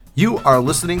You are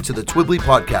listening to the Twibbly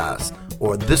Podcast,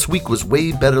 or This Week Was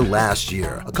Way Better Last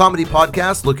Year, a comedy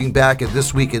podcast looking back at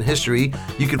this week in history.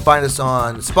 You can find us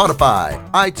on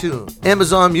Spotify, iTunes,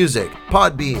 Amazon Music,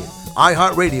 Podbean,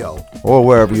 iHeartRadio, or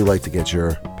wherever you like to get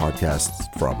your podcasts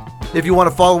from. If you want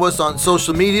to follow us on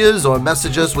social medias or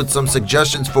message us with some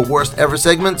suggestions for worst ever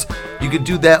segments, you can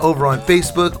do that over on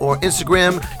Facebook or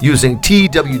Instagram using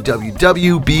TWWWBLY.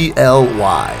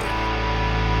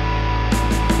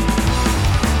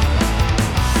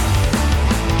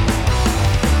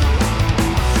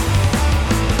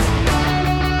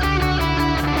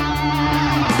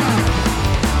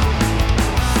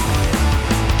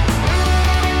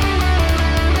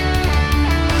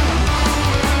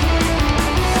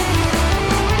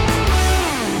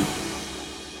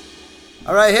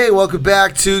 All right, hey, welcome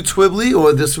back to Twibbly,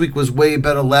 or This Week Was Way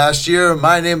Better Last Year.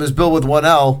 My name is Bill with one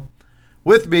L.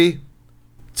 With me,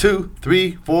 2,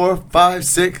 3, 4, 5,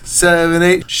 6, 7,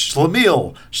 8,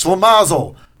 Schlemiel,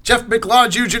 Schlemazel, Jeff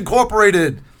McLarjuge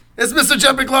Incorporated. It's Mr.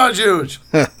 Jeff McLarjuge.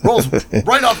 Rolls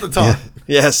right off the top.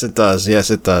 Yes, it does. Yes,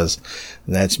 it does.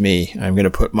 And that's me. I'm going to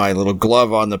put my little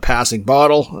glove on the passing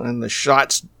bottle and the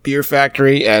Shots Beer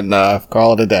Factory and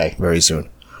call it a day very soon.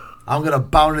 I'm going to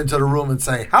bound into the room and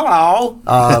say, hello,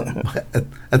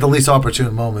 at the least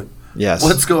opportune moment. Yes.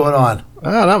 What's going on?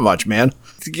 Not much, man.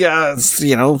 Yeah,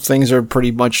 things are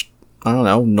pretty much,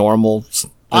 normal,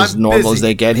 as normal as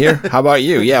they get here. How about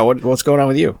you? Yeah, what's going on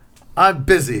with you? I'm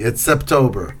busy. It's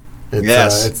September.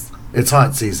 Yes. It's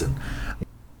hunt season.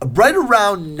 Right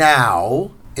around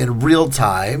now, in real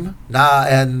time,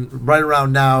 and right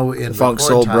around now in Funk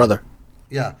Soul time, Brother.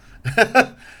 Yeah.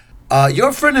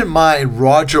 Your friend and mine,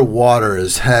 Roger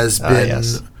Waters, has been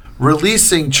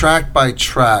releasing track by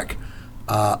track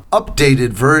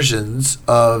updated versions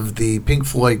of the Pink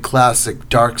Floyd classic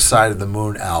Dark Side of the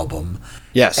Moon album.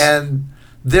 Yes. And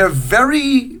they're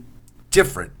very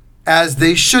different, as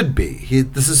they should be.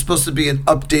 This is supposed to be an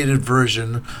updated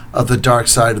version of the Dark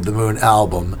Side of the Moon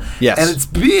album. Yes. And it's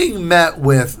being met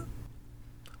with,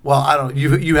 well,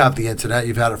 you have the internet,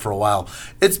 you've had it for a while.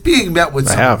 It's being met with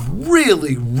some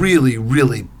really, really,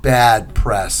 really bad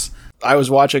press. I was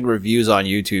watching reviews on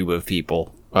YouTube of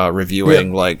people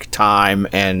reviewing like Time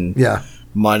and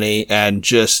Money and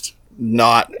just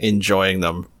not enjoying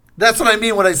them. That's what I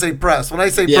mean when I say press. When I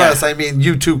say press, I mean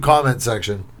YouTube comment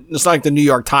section. It's like the New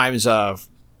York Times,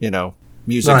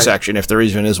 music section, if there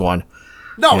even is one.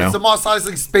 No, it's the Mos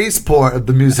Eisley spaceport of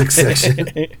the music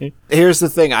section. Here's the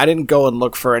thing. I didn't go and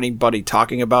look for anybody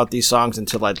talking about these songs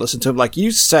until I'd listened to them. Like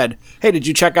you said, hey, did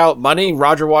you check out Money?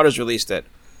 Roger Waters released it.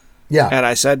 Yeah. And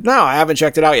I said, no, I haven't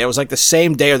checked it out yet. It was like the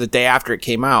same day or the day after it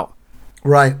came out.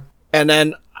 Right. And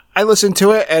then I listened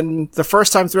to it, and the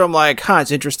first time through, I'm like,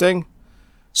 it's interesting.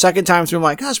 Second time through, I'm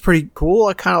like, it's pretty cool.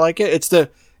 I kind of like it.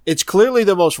 It's clearly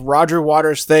the most Roger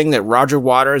Waters thing that Roger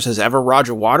Waters has ever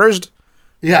Roger Waters'd.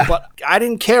 Yeah. But I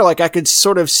didn't care. Like, I could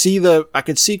sort of see kind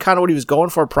of what he was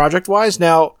going for project-wise.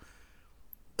 Now,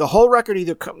 the whole record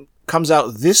either comes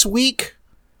out this week.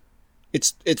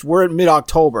 We're in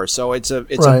mid-October, so it's an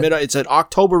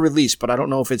October release, but I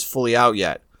don't know if it's fully out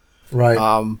yet. Right.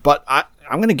 But I'm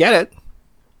going to get it.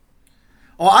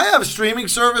 Well, I have streaming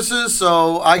services,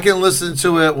 so I can listen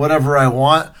to it whenever I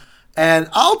want. And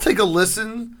I'll take a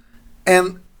listen,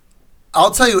 and I'll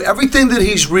tell you, everything that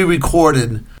he's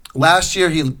re-recorded. Last year,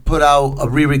 he put out a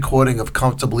re-recording of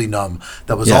Comfortably Numb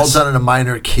that was all done in a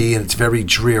minor key, and it's very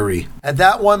dreary. And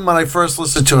that one, when I first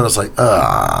listened to it, I was like,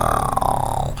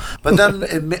 oh. But then,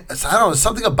 I don't know,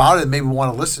 something about it made me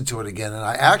want to listen to it again. And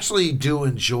I actually do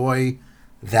enjoy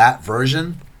that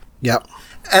version. Yep.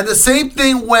 And the same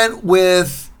thing went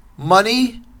with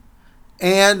Money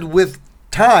and with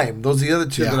Time. Those are the other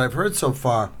two that I've heard so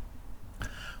far.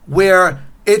 Where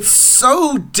it's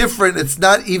so different, it's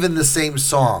not even the same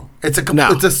song. It's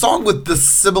a song with the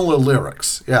similar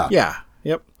lyrics. Yeah. Yeah.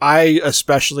 Yep. I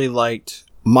especially liked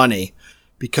Money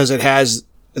because it has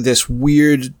this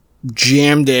weird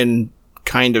jammed in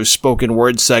kind of spoken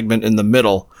word segment in the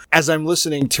middle. As I'm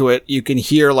listening to it, you can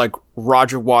hear like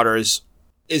Roger Waters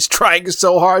is trying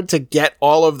so hard to get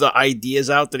all of the ideas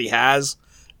out that he has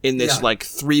in this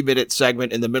 3-minute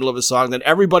segment in the middle of a song. Then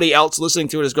everybody else listening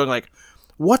to it is going like,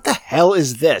 what the hell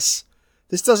is this?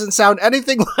 This doesn't sound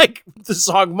anything like the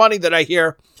song Money that I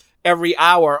hear every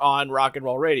hour on rock and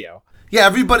roll radio. Yeah,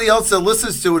 everybody else that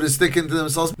listens to it is thinking to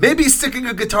themselves, maybe sticking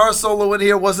a guitar solo in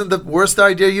here wasn't the worst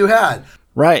idea you had.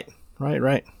 Right.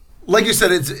 Like you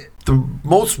said, it's the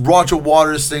most Roger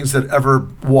Waters things that ever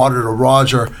watered a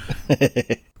Roger.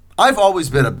 I've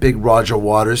always been a big Roger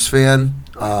Waters fan.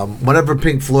 Whenever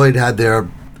Pink Floyd had their,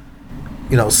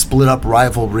 split up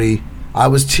rivalry, I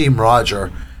was Team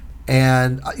Roger.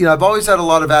 And, I've always had a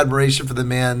lot of admiration for the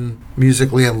man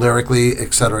musically and lyrically,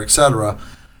 et cetera,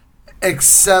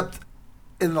 except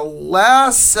in the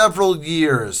last several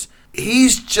years,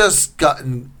 he's just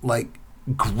gotten, like,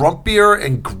 grumpier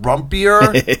and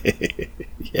grumpier.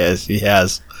 Yes, he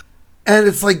has. And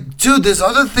it's like, dude, there's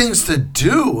other things to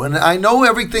do. And I know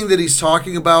everything that he's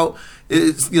talking about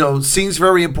is, seems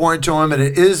very important to him, and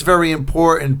it is very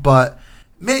important, but,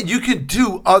 man, you can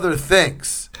do other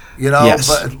things. Yes.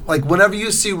 But like whenever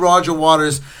you see Roger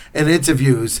Waters in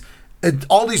interviews,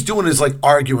 all he's doing is like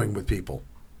arguing with people.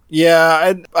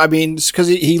 Yeah, I mean, because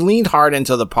he leaned hard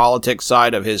into the politics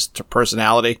side of his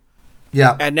personality.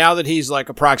 Yeah. And now that he's like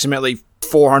approximately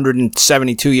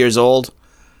 472 years old.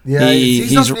 Yeah,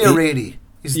 he's up near 80.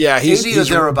 He's 80 or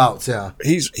thereabouts, yeah.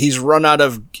 He's run out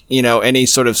of, any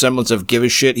sort of semblance of give a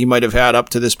shit he might have had up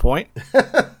to this point.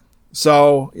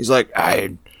 So he's like,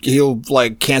 he'll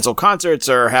like cancel concerts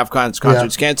or have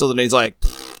concerts canceled, and he's like,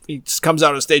 he just comes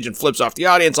out on stage and flips off the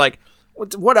audience like,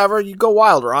 whatever, you go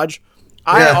wild, Raj.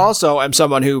 I also am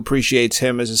someone who appreciates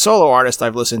him as a solo artist.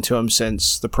 I've listened to him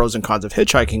since The Pros and Cons of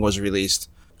Hitchhiking was released,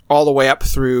 all the way up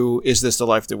through Is This the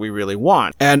Life That We Really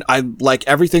Want? And I like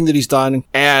everything that he's done,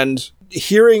 and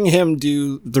hearing him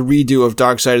do the redo of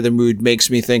Dark Side of the Moon makes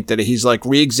me think that he's like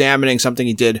re-examining something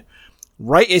he did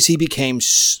right as he became,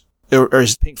 or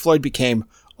as Pink Floyd became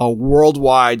a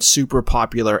worldwide super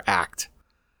popular act.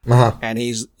 Uh-huh. And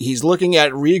he's looking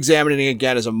at re-examining it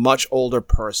again as a much older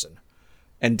person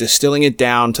and distilling it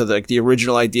down to the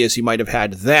original ideas he might have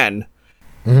had then,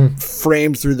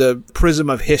 framed through the prism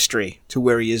of history to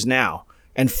where he is now.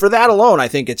 And for that alone, I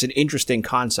think it's an interesting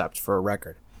concept for a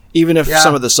record, even if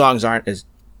some of the songs aren't as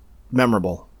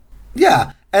memorable.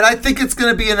 Yeah, and I think it's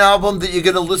going to be an album that you're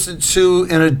going to listen to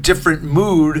in a different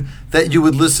mood that you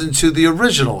would listen to the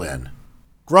original in.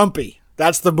 Grumpy.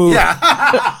 That's the mood.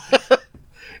 Yeah.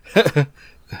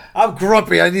 I'm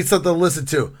grumpy. I need something to listen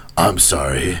to. I'm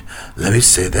sorry. Let me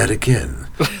say that again.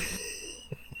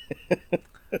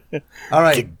 All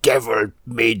right. The devil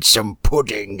made some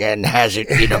pudding and has it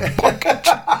in a bucket.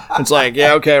 It's like,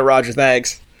 yeah, okay, Roger,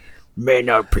 thanks. Men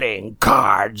are playing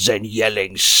cards and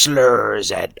yelling slurs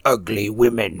at ugly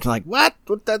women. Like, what?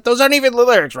 Those aren't even the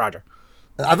lyrics, Roger.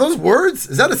 Are those words?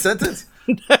 Is that a sentence?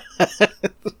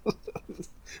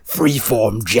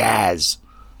 Freeform jazz.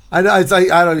 I know. It's like,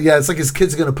 I don't. Yeah, it's like his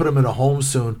kid's gonna put him in a home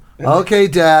soon. Okay,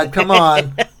 Dad, come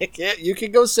on. Yeah, you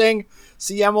can go see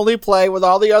Emily play with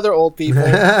all the other old people.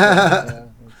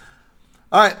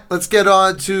 All right, let's get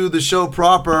on to the show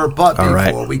proper. But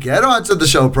before we get on to the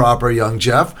show proper, young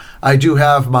Jeff, I do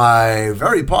have my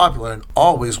very popular and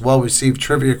always well-received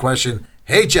trivia question.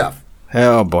 Hey, Jeff.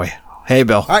 Oh, boy. Hey,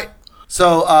 Bill. All right.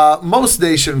 So most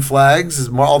nation flags,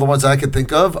 all the ones I can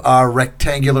think of, are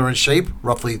rectangular in shape,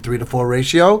 roughly 3-to-4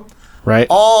 ratio. Right.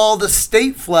 All the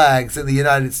state flags in the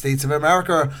United States of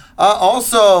America are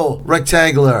also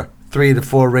rectangular,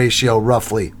 3-to-4 ratio,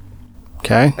 roughly.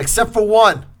 Okay. Except for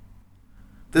one.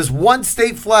 There's one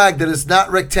state flag that is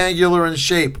not rectangular in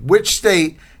shape. Which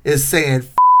state is saying,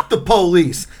 F the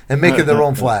police, and making their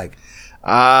own flag?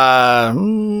 At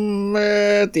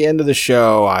the end of the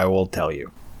show, I will tell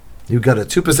you. You got a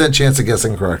 2% chance of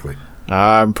guessing correctly.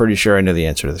 I'm pretty sure I know the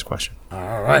answer to this question.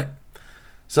 All right.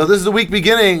 So this is the week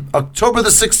beginning October the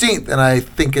 16th, and I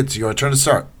think it's your turn to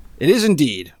start. It is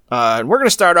indeed. And we're going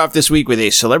to start off this week with a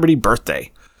celebrity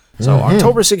birthday. So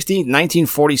October 16th,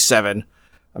 1947,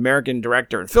 American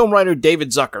director and film writer David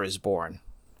Zucker is born.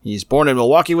 He's born in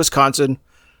Milwaukee, Wisconsin.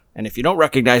 And if you don't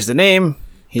recognize the name,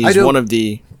 he's one of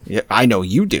the... Yeah, I know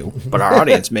you do, but our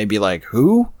audience may be like,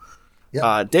 who?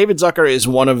 Yep. David Zucker is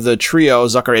one of the trio,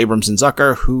 Zucker, Abrams, and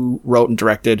Zucker, who wrote and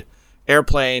directed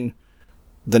Airplane,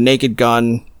 The Naked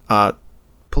Gun,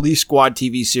 Police Squad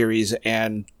TV series,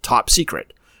 and Top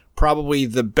Secret. Probably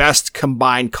the best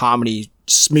combined comedy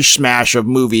smash of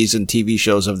movies and TV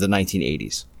shows of the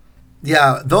 1980s.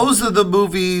 Yeah, those are the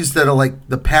movies that are like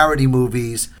the parody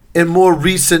movies. In more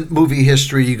recent movie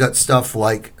history, you got stuff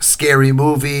like Scary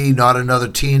Movie, Not Another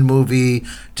Teen Movie,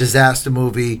 Disaster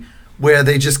Movie, where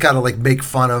they just kind of like make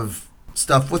fun of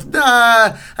stuff with,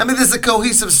 I mean, there's a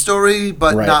cohesive story,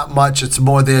 but not much. It's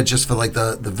more there just for like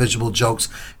the visual jokes.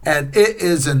 And it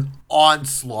is an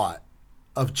onslaught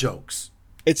of jokes.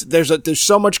 There's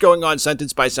so much going on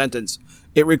sentence by sentence.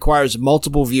 It requires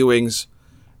multiple viewings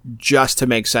just to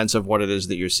make sense of what it is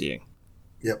that you're seeing.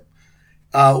 Yep.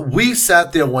 We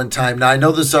sat there one time. Now, I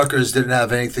know the Zuckers didn't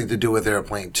have anything to do with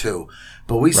Airplane 2,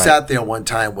 but we sat there one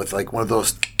time with like one of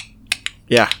those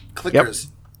clickers,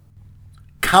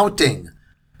 counting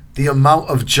the amount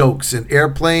of jokes in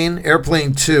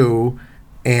Airplane 2,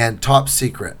 and Top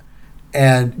Secret.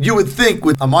 And you would think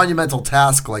with a monumental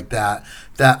task like that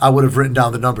I would have written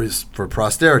down the numbers for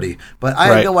posterity. But I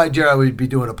had no idea I would be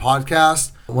doing a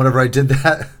podcast whenever I did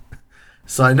that.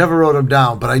 So I never wrote them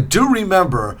down. But I do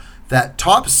remember that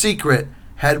Top Secret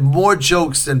had more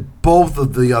jokes than both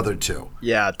of the other two.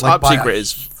 Yeah, Top Secret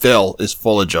is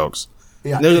full of jokes.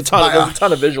 Yeah, and there's a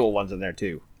ton of visual ones in there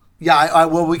too. Yeah,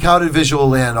 well, we counted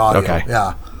visual and audio. Okay.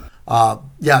 Yeah.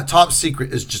 Top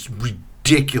Secret is just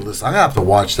ridiculous. I'm going to have to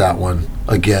watch that one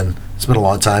again. It's been a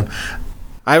long time.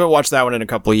 I haven't watched that one in a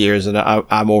couple of years, and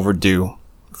I'm overdue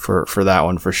for that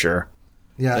one for sure.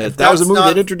 Yeah. That was a movie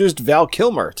that introduced Val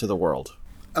Kilmer to the world.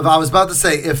 I was about to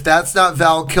say, if that's not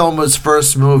Val Kilmer's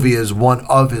first movie, is one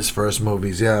of his first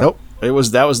movies, yeah. Nope.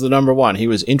 That was the number one. He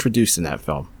was introduced in that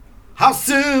film. How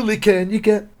silly can you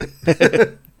get?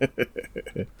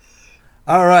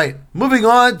 All right. Moving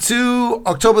on to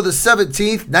October the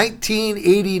 17th,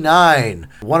 1989.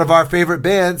 One of our favorite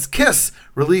bands, Kiss,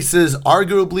 releases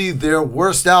arguably their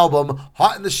worst album,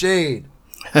 Hot in the Shade.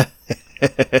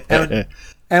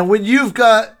 and when you've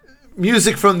got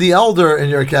music from The Elder in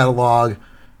your catalog,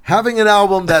 having an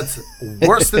album that's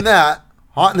worse than that,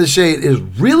 Hot in the Shade, is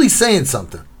really saying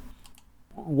something.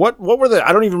 What were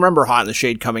I don't even remember Hot in the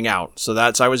Shade coming out. So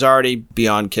I was already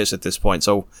beyond Kiss at this point.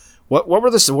 So what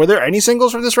were there any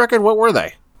singles from this record? What were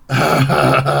they?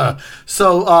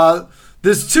 So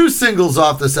there's two singles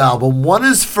off this album. One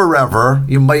is Forever.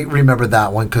 You might remember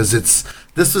that one because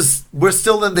we're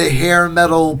still in the hair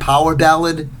metal power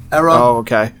ballad era. Oh,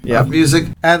 okay. Yeah. Of music.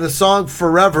 And the song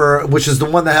Forever, which is the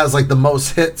one that has like the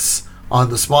most hits on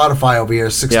the Spotify over here,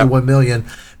 61 million.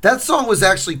 That song was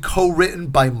actually co-written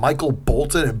by Michael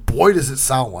Bolton, and boy, does it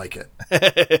sound like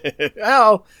it.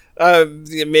 Well,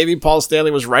 maybe Paul Stanley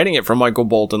was writing it for Michael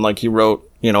Bolton, like he wrote,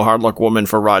 Hard Luck Woman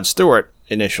for Rod Stewart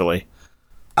initially.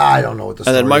 I don't know what the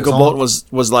story is. And then Michael Bolton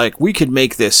was like, we could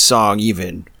make this song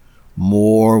even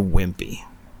more wimpy.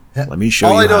 Let me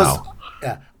show you how.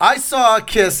 I saw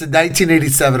Kiss in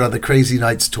 1987 on the Crazy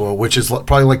Nights tour, which is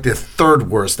probably like their third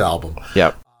worst album.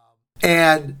 Yep.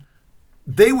 And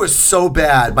they were so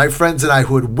bad. My friends and I,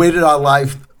 who had waited our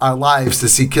lives to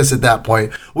see Kiss at that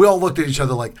point, we all looked at each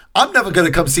other like, I'm never going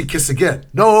to come see Kiss again.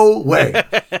 No way.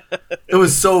 It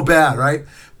was so bad, right?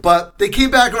 But they came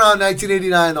back around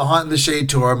 1989, the Hot in the Shade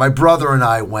tour. My brother and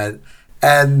I went.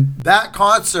 And that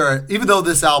concert, even though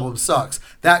this album sucks,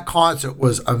 that concert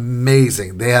was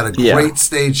amazing. They had a great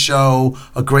stage show,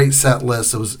 a great set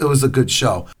list. It was a good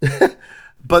show.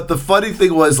 But the funny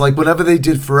thing was, like, whenever they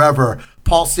did Forever,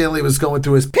 Paul Stanley was going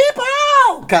through his people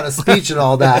kind of speech and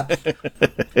all that.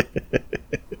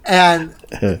 And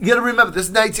you got to remember, this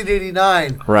is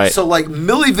 1989. Right. So, like,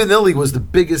 Milli Vanilli was the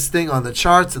biggest thing on the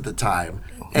charts at the time.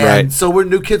 And so were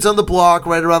New Kids on the Block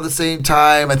right around the same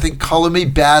time. I think Color Me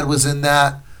Bad was in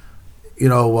that,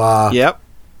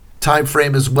 time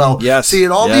frame as well. Yes. See,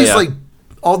 and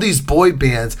all these boy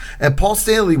bands, and Paul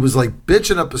Stanley was like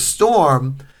bitching up a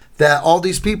storm that all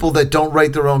these people that don't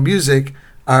write their own music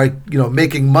are,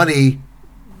 making money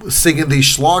singing these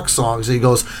schlock songs. And he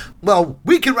goes, well,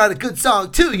 we can write a good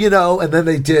song too, And then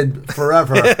they did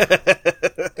Forever.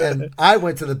 And I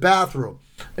went to the bathroom.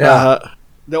 Yeah.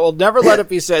 We'll never let it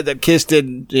be said that Kiss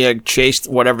didn't chase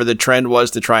whatever the trend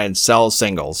was to try and sell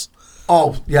singles.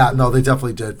 Oh, yeah. No, they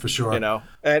definitely did, for sure.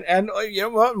 And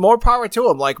more power to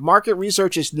them. Like, market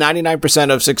research is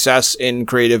 99% of success in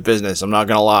creative business. I'm not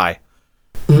going to lie.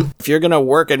 If you're going to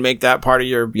work and make that part of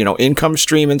your, income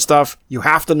stream and stuff, you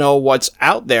have to know what's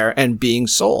out there and being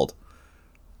sold.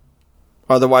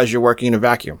 Otherwise, you're working in a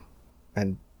vacuum.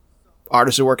 And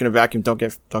artists who work in a vacuum don't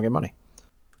get money.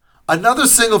 Another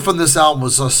single from this album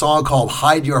was a song called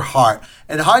Hide Your Heart.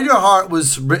 And Hide Your Heart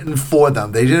was written for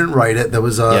them. They didn't write it. There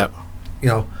was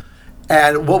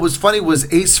and what was funny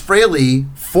was Ace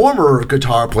Frehley, former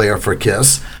guitar player for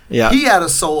Kiss, he had a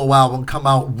solo album come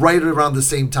out right around the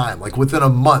same time, like within a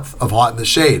month of Hot in the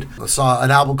Shade. I saw an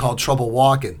album called Trouble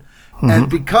Walking. Mm-hmm. And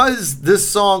because this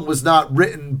song was not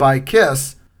written by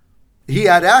Kiss, he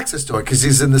had access to it because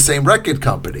he's in the same record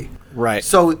company. Right.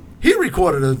 So he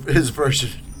recorded his version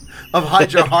of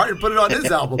Hide Your Heart and put it on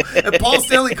his album. And Paul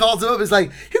Stanley calls him up. He's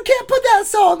like, you can't put that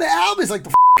song on the album. He's like,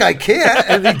 I can't.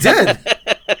 And he did.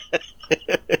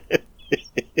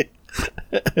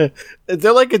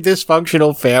 They're like a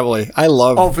dysfunctional family. I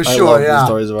love the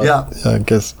stories about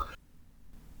Kiss.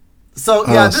 So,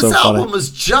 this album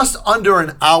was just under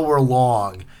an hour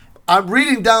long. I'm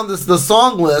reading down the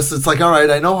song list. It's like, all right,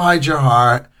 I know Hide Your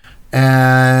Heart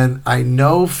and I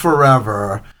know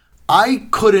Forever. I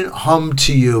couldn't hum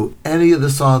to you any of the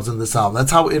songs in this album.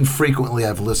 That's how infrequently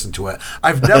I've listened to it.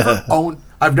 I've never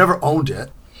owned it.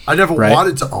 I never Right.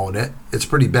 wanted to own it. It's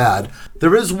pretty bad.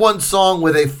 There is one song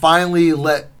where they finally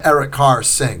let Eric Carr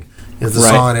sing. There's a Right.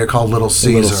 song in there called Little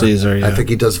Caesar. Little Caesar, yeah. I think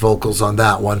he does vocals on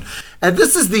that one. And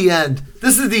this is the end.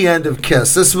 This is the end of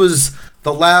Kiss. This was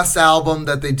the last album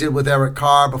that they did with Eric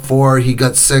Carr before he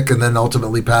got sick and then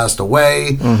ultimately passed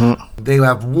away. Mm-hmm. They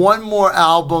have one more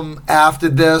album after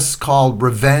this called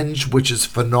Revenge, which is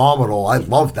phenomenal. I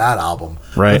love that album.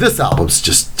 Right. But this album's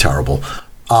just terrible.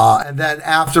 And then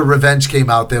after Revenge came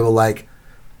out, they were like,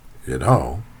 you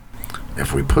know,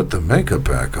 if we put the makeup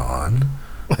back on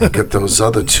and get those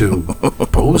other two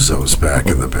bozos back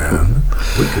in the band,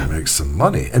 we could make some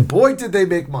money. And boy, did they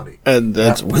make money. And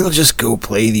we'll just go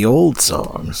play the old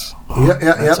songs.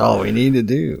 That's all we need to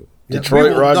do. Yeah, Detroit we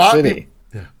will Rock not City.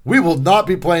 We will not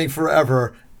be playing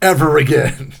forever, ever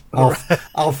again.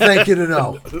 I'll thank you to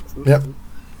know. Yep.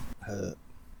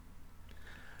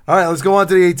 All right, let's go on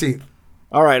to the 18th.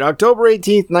 All right, October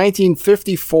 18th,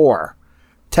 1954.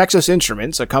 Texas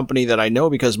Instruments, a company that I know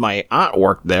because my aunt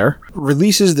worked there,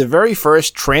 releases the very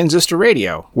first transistor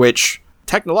radio, which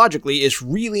technologically is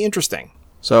really interesting.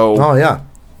 So, Oh, yeah.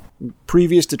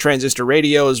 previous to transistor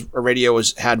radios, a radio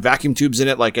had vacuum tubes in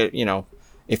it, like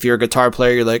if you're a guitar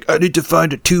player, you're like, I need to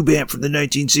find a tube amp from the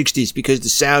 1960s because the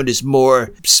sound is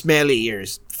more smelly or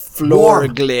floor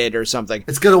glid or something.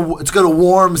 It's got a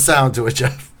warm sound to it,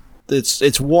 Jeff.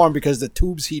 It's warm because the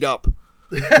tubes heat up,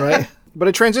 right? But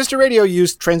a transistor radio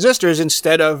used transistors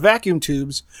instead of vacuum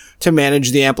tubes to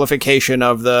manage the amplification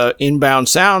of the inbound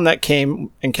sound that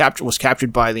came and was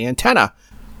captured by the antenna.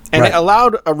 And It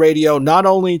allowed a radio not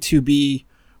only to be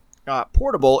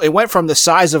portable, it went from the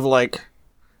size of like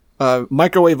a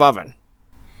microwave oven,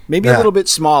 maybe a little bit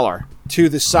smaller, to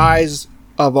the size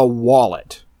of a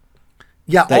wallet.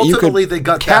 Yeah, That you ultimately could they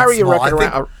got carry that a small. record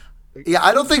around.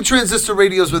 I don't think transistor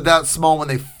radios were that small when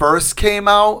they first came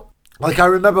out. Like, I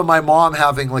remember my mom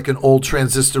having, like, an old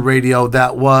transistor radio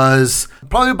that was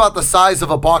probably about the size of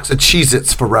a box of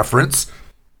Cheez-Its, for reference.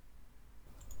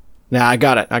 Nah, I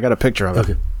got it. I got a picture of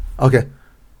it. Okay.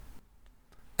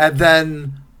 And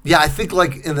then, I think,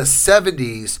 like, in the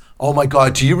 70s, oh, my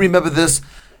God, do you remember this?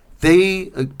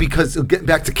 Because, getting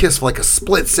back to Kiss for, like, a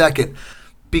split second,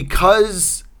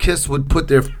 because Kiss would put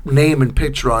their name and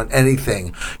picture on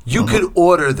anything, you could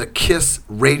order the Kiss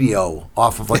radio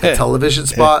off of, like, a television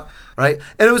spot. Right?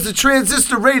 And it was a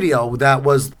transistor radio that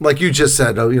was, like you just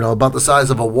said, about the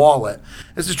size of a wallet.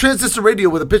 It's a transistor radio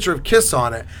with a picture of Kiss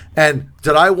on it. And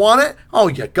did I want it? Oh,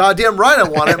 yeah, goddamn right I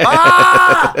want it.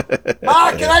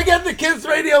 Ma, can I get the Kiss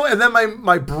radio? And then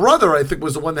my brother, I think,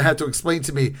 was the one that had to explain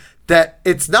to me that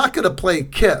it's not going to play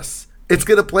Kiss. It's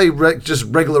going to play just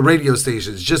regular radio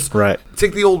stations. Just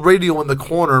take the old radio in the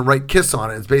corner and write Kiss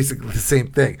on it. It's basically the same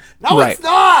thing. No, it's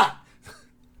not!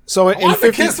 So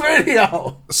in Kiss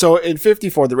radio. So in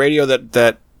 54, the radio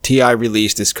that TI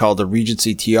released is called the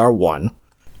Regency TR1,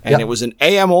 and it was an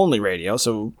AM only radio.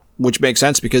 So which makes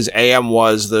sense because AM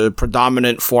was the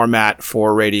predominant format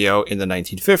for radio in the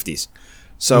 1950s.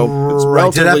 So it's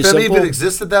relatively Did FM simple. even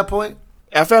exist at that point?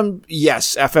 FM,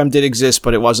 yes, FM did exist,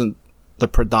 but it wasn't the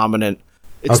predominant.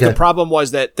 The problem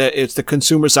was that it's the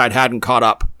consumer side hadn't caught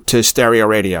up to stereo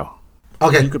radio.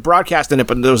 Okay, you could broadcast in it,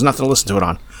 but there was nothing to listen to it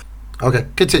on. Okay,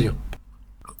 continue.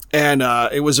 And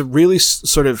it was a really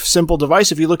sort of simple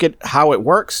device. If you look at how it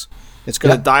works, it's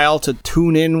got a dial to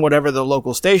tune in whatever the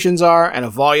local stations are and a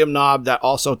volume knob that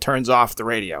also turns off the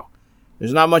radio.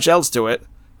 There's not much else to it.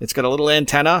 It's got a little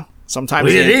antenna.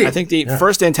 Sometimes I think the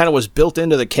first antenna was built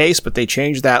into the case, but they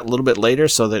changed that a little bit later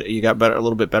so that you got a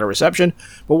little bit better reception.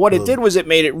 But what it did was it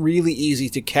made it really easy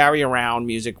to carry around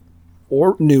music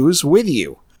or news with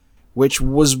you, which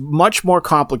was much more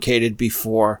complicated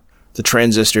before the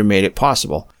transistor made it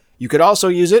possible. You could also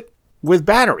use it with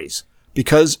batteries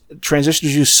because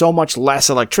transistors use so much less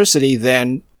electricity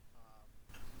than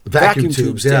vacuum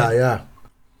tubes did.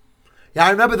 Yeah,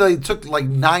 I remember they took like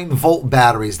 9-volt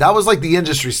batteries. That was like the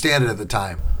industry standard at the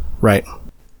time. Right.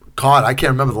 God, I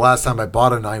can't remember the last time I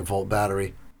bought a 9-volt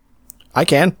battery. I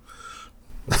can.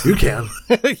 You can.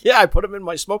 Yeah, I put them in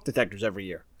my smoke detectors every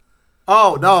year.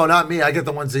 Oh, no, not me. I get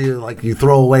the ones that you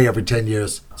throw away every 10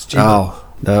 years. It's cheaper. Oh,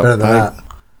 no. Better than that.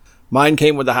 Mine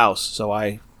came with the house, so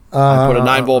I put a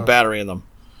 9-volt battery in them.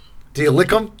 Do you lick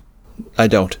them? I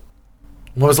don't.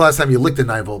 When was the last time you licked a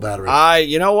 9-volt battery?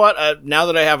 You know what? Now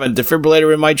that I have a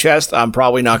defibrillator in my chest, I'm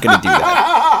probably not going to do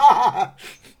that.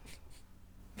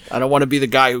 I don't want to be the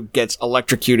guy who gets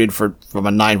electrocuted from a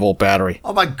 9-volt battery.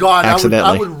 Oh my God!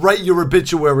 Accidentally. I would write your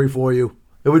obituary for you.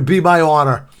 It would be my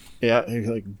honor. Yeah,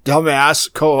 like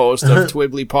dumbass co-host of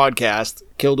Twibbly podcast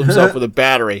killed himself with a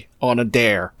battery on a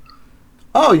dare.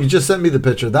 Oh, you just sent me the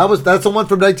picture. That's the one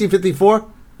from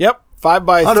 1954. Yep, 5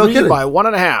 by Oh, no 3 kidding. by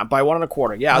 1.5 by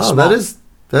 1.25. Yeah, it's Oh, small.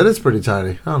 that is pretty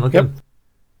tiny. Oh, look Yep. at.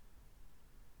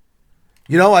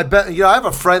 I bet I have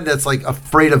a friend that's like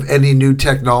afraid of any new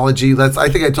technology. I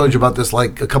think I told you about this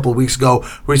like a couple of weeks ago,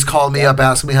 where he's calling me up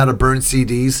asking me how to burn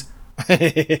CDs.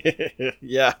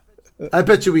 Yeah. I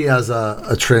bet you he has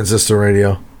a transistor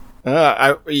radio.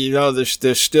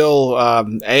 There's still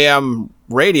AM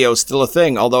radio is still a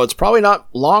thing, although it's probably not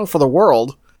long for the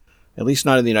world, at least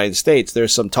not in the United States.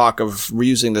 There's some talk of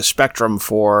reusing the spectrum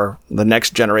for the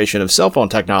next generation of cell phone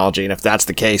technology, and if that's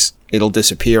the case, it'll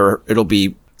disappear. It'll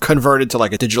be converted to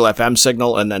like a digital FM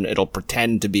signal, and then it'll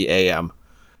pretend to be AM.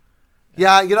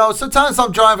 Yeah, sometimes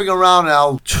I'm driving around and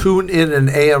I'll tune in an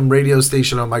AM radio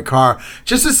station on my car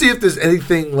just to see if there's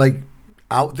anything like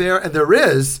out there, and there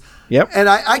is. Yep. And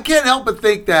I can't help but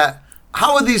think that,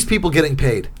 how are these people getting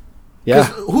paid? Yeah.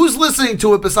 Who's listening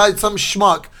to it besides some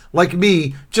schmuck like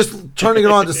me just turning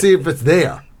it on to see if it's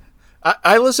there?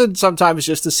 I listen sometimes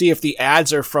just to see if the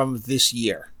ads are from this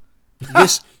year,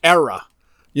 this era.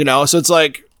 So it's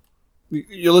like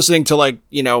you're listening to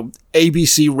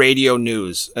ABC radio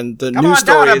news and the news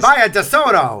story is buy a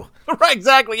DeSoto. right.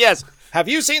 Exactly. Yes. Have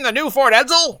you seen the new Ford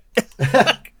Edsel?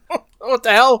 What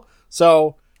the hell?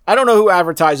 So I don't know who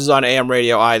advertises on AM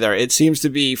radio either. It seems to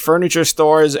be furniture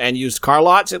stores and used car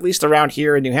lots, at least around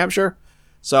here in New Hampshire.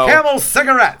 So Camel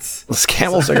cigarettes.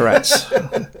 Camel cigarettes.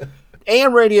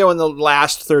 AM radio in the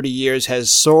last 30 years has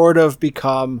sort of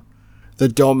become the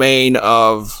domain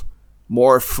of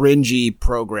more fringy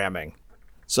programming.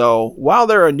 So while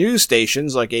there are news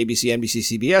stations like ABC,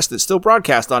 NBC, CBS that still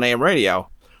broadcast on AM radio,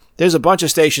 there's a bunch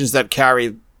of stations that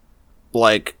carry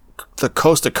like the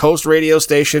Coast to Coast radio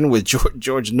station with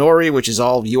George Norrie, which is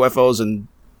all UFOs and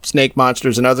snake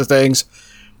monsters and other things.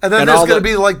 And then there's going to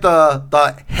be like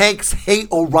the Hanks Hate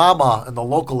Orama in the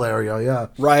local area, yeah.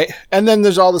 Right. And then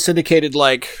there's all the syndicated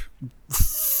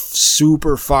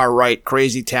super far right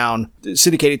crazy town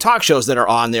syndicated talk shows that are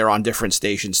on there on different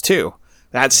stations too.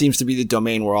 That seems to be the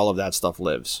domain where all of that stuff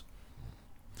lives.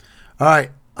 All right.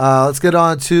 Let's get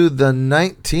on to the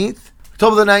 19th.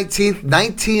 October the 19th,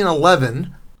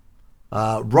 1911.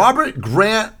 Robert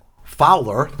Grant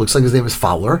Fowler, looks like his name is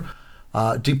Fowler,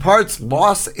 departs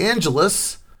Los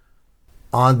Angeles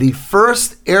on the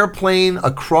first airplane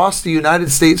across the United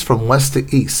States from west to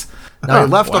east. Now,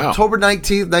 he left October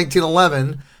 19th,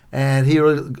 1911, and he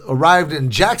arrived in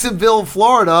Jacksonville,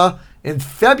 Florida in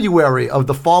February of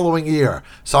the following year.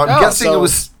 So I'm guessing it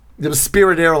was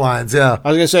Spirit Airlines, yeah. I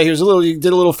was going to say, he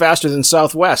did a little faster than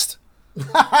Southwest.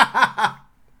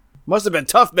 Must have been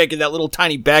tough making that little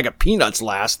tiny bag of peanuts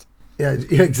last. Yeah,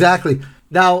 exactly.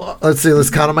 Now, let's see. Let's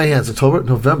count on my hands. October,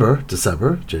 November,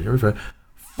 December, January, February.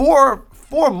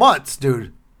 4 months,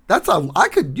 dude.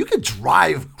 You could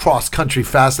drive cross country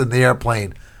fast in the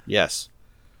airplane. Yes.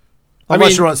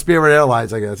 Unless you're on Spirit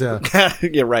Airlines, I guess. Yeah.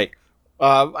 You're right.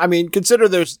 Consider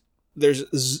there's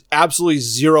absolutely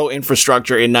zero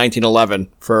infrastructure in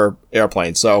 1911 for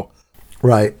airplanes. So,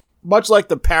 right. Much like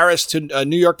the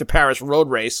New York to Paris road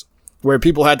race, where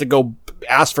people had to go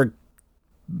ask for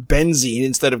benzene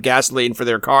instead of gasoline for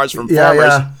their cars from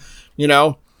farmers.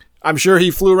 Yeah. I'm sure he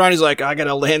flew around. He's like, I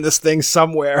gotta land this thing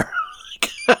somewhere.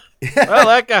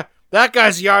 Well, that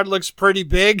guy's yard looks pretty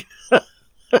big.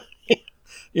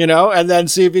 And then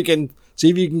see if you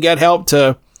can get help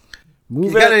to move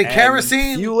it. You got any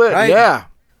kerosene? Fuel it. Right? Yeah.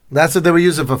 That's what they were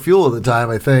using for fuel at the time,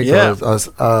 I think. Yeah.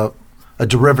 A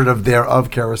derivative there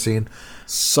of kerosene.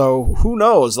 So who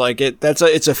knows?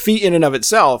 It's a feat in and of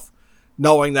itself,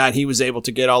 knowing that he was able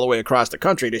to get all the way across the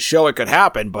country to show it could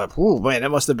happen. But man, it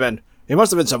must have been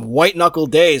some white knuckle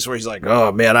days where he's like,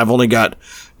 oh man, I've only got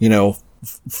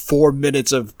 4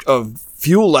 minutes of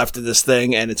fuel left in this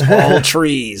thing, and it's all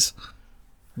trees.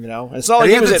 And it's not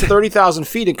like he was at 30,000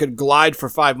 feet and could glide for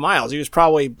 5 miles. He was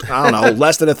probably, I don't know,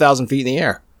 less than 1,000 feet in the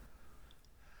air.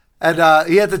 And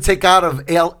he had to take out of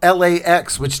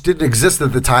LAX, which didn't exist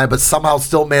at the time, but somehow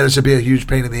still managed to be a huge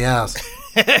pain in the ass.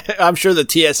 I'm sure the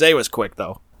TSA was quick,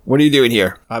 though. What are you doing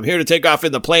here? I'm here to take off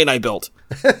in the plane I built.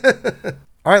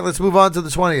 All right, let's move on to the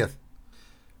 20th.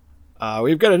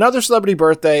 We've got another celebrity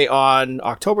birthday on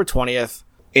October 20th.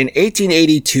 In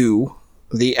 1882,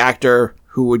 the actor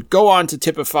who would go on to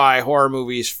typify horror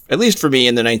movies, at least for me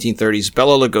in the 1930s,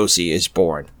 Bela Lugosi is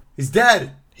born. He's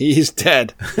dead. He's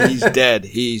dead. He's dead.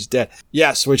 He's dead.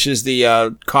 Yes, which is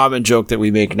the common joke that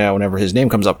we make now whenever his name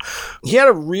comes up. He had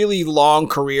a really long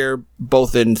career,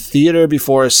 both in theater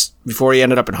before he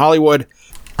ended up in Hollywood.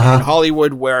 In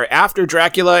Hollywood, where after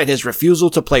Dracula and his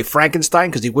refusal to play Frankenstein,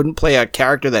 because he wouldn't play a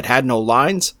character that had no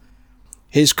lines,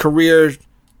 his career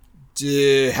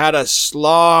had a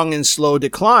long and slow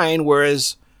decline,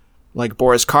 whereas like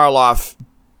Boris Karloff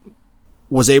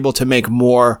was able to make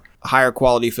more higher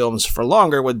quality films for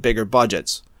longer with bigger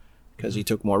budgets because he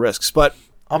took more risks. But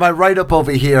on my write-up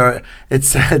over here, it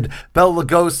said Bela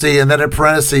Lugosi, and then in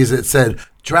parentheses it said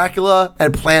Dracula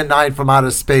and Plan 9 from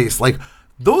Outer Space. Like,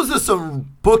 those are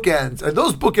some bookends, and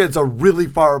those bookends are really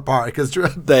far apart because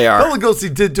they are. Bela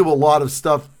Lugosi did do a lot of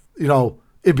stuff,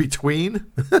 in between.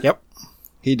 Yep,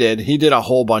 he did. He did a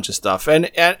whole bunch of stuff,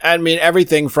 and I mean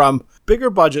everything from bigger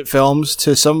budget films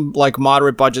to some like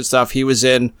moderate budget stuff. He was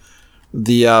in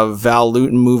the Val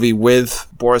Lewton movie with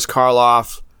Boris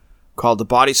Karloff called The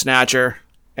Body Snatcher.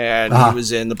 And he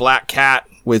was in The Black Cat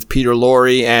with Peter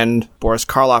Lorre and Boris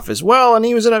Karloff as well. And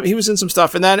he was in some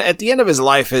stuff. And then at the end of his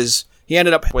life, he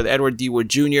ended up with Edward D. Wood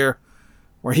Jr.,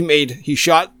 where he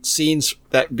shot scenes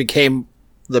that became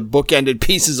the bookended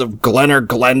pieces of Glen or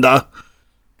Glenda,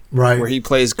 right? Where he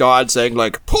plays God, saying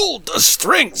like, "Pull the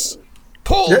strings,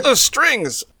 pull the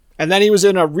strings." And then he was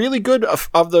in a really good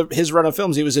his run of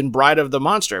films. He was in Bride of the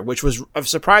Monster, which was a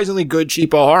surprisingly good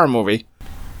cheapo horror movie.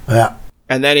 Yeah.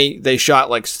 And then they shot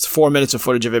like 4 minutes of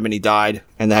footage of him and he died.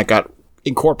 And that got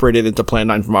incorporated into Plan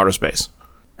 9 from Outer Space.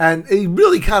 And he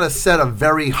really kind of set a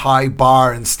very high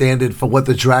bar and standard for what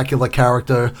the Dracula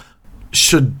character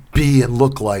should be and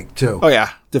look like, too. Oh, yeah.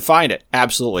 Defined it.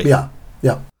 Absolutely. Yeah.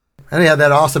 Yeah. And he had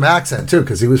that awesome accent, too,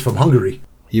 because he was from Hungary.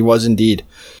 He was indeed.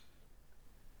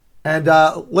 And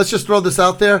let's just throw this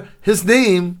out there. His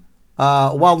name,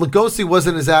 while Lugosi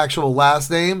wasn't his actual last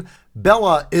name,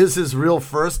 Bela is his real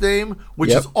first name, which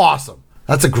is awesome.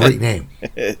 That's a great name.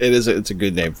 It's a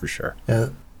good name for sure. Yeah,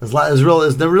 his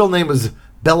real name is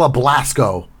Bela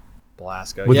Blasco.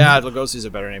 Blasco. Lugosi's a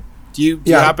better name. Do you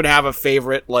happen to have a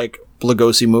favorite like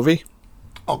Lugosi movie?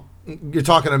 Oh, you're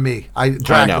talking to me.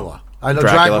 Dracula. I know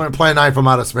Dracula and Plan 9 from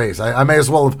Outer Space. I may as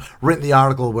well have written the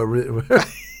article we're reading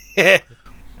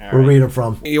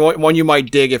from. One you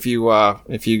might dig if you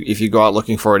go out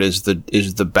looking for it is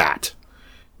the Bat,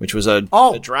 which was a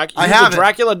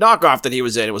Dracula knockoff that he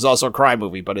was in. It was also a crime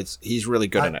movie, but he's really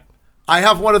good in it. I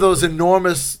have one of those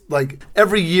enormous, like,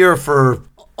 every year for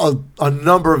a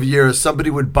number of years,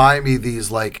 somebody would buy me these,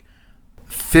 like,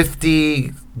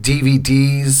 50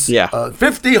 DVDs,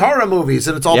 50 horror movies,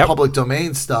 and it's all public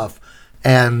domain stuff.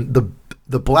 And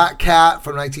the Black Cat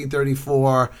from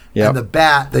 1934 and the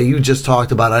Bat that you just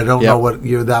talked about, I don't know what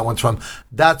year that one's from.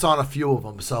 That's on a few of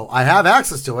them. So I have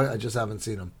access to it. I just haven't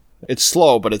seen them. It's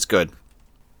slow, but it's good.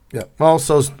 Yeah. Well,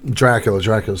 so's Dracula.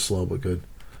 Dracula's slow, but good.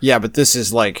 Yeah, but this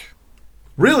is like...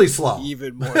 really slow.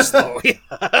 Even more slow.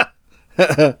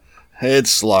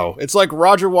 It's slow. It's like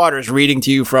Roger Waters reading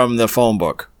to you from the phone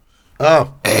book.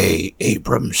 Oh. A.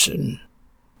 Abramson.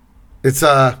 It's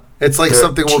like 13.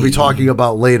 Something we'll be talking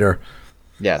about later.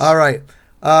 Yes. All right.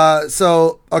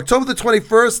 So October the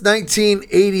 21st,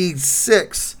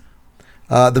 1986,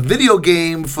 the video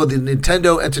game for the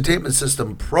Nintendo Entertainment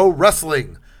System, Pro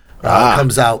Wrestling,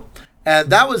 comes out.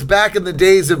 And that was back in the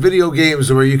days of video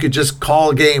games where you could just call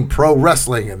a game Pro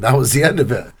Wrestling, and that was the end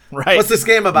of it. Right. What's this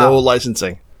game about? No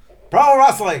licensing. Pro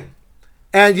Wrestling.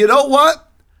 And you know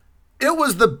what? It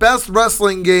was the best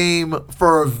wrestling game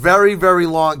for a very, very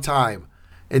long time.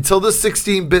 Until the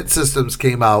 16-bit systems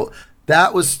came out,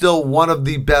 that was still one of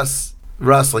the best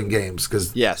wrestling games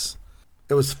because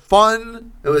it was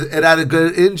fun. It had a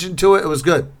good engine to it. It was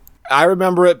good. I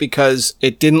remember it because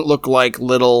it didn't look like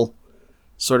little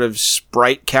sort of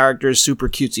sprite characters, super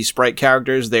cutesy sprite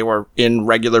characters. They were in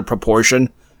regular proportion,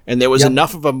 and there was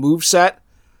enough of a moveset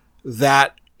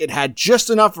that it had just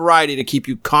enough variety to keep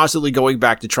you constantly going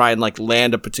back to try and like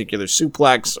land a particular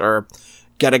suplex or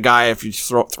get a guy if you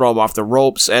throw him off the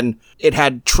ropes. And it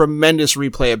had tremendous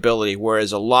replayability,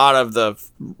 whereas a lot of the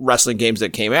wrestling games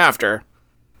that came after,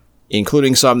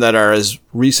 including some that are as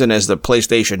recent as the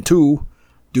PlayStation 2,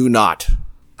 do not.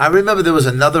 I remember there was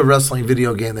another wrestling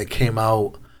video game that came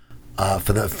out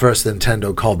for the first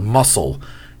Nintendo called Muscle.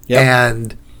 Yep.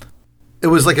 And it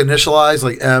was like initialized,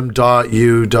 like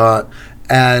M.U.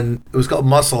 And it was called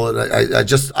Muscle. And I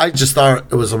just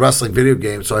thought it was a wrestling video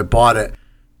game, so I bought it.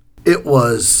 It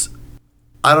was,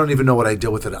 I don't even know what I did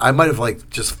with it. I might have like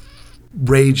just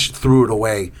raged through it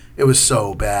away. It was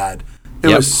so bad. It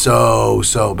was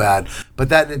so bad. But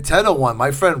that Nintendo one,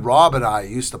 my friend Rob and I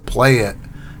used to play it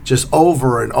just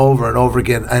over and over and over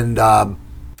again. And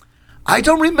I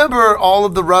don't remember all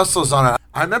of the wrestlers on it.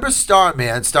 I remember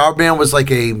Starman. Starman was like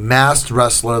a masked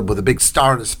wrestler with a big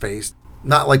star in his face.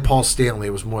 Not like Paul Stanley.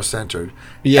 It was more centered.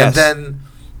 Yes. And then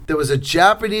there was a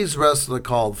Japanese wrestler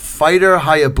called Fighter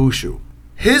Hayabusa.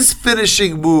 His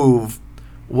finishing move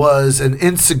was an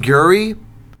enziguri,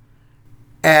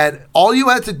 and all you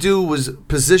had to do was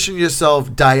position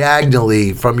yourself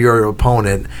diagonally from your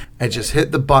opponent and just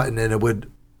hit the button, and it would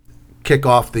kick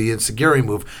off the Enziguri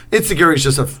move. Enziguri is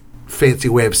just a fancy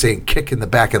way of saying kick in the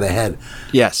back of the head.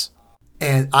 Yes.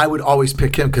 And I would always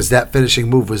pick him because that finishing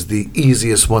move was the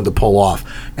easiest one to pull off.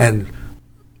 And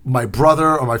my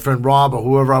brother or my friend Rob or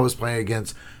whoever I was playing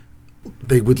against,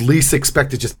 they would least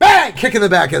expect to just bang, kick in the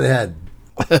back of the head.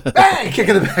 Bang, kick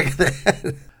in the back of the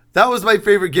head. That was my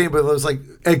favorite game, but it was like,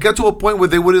 it got to a point where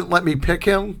they wouldn't let me pick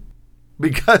him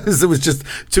because it was just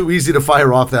too easy to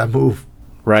fire off that move.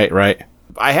 Right.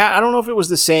 I don't know if it was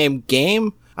the same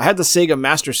game. I had the Sega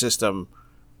Master System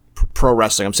Pro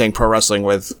Wrestling. I'm saying pro wrestling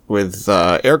with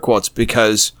air quotes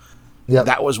because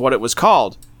that was what it was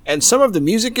called. And some of the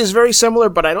music is very similar,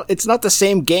 but it's not the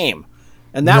same game.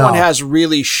 And that one has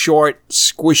really short,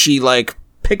 squishy, like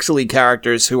pixely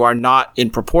characters who are not in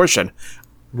proportion.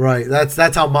 Right.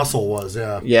 That's how Muscle was.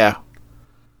 Yeah.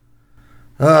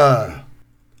 Yeah.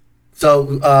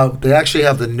 So they actually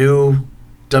have the new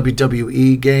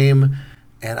WWE game,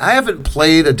 and I haven't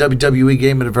played a WWE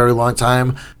game in a very long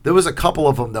time. There was a couple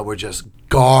of them that were just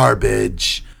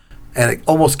garbage, and it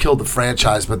almost killed the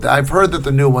franchise. But I've heard that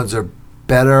the new ones are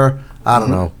better. I don't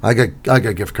know. I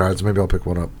got gift cards. Maybe I'll pick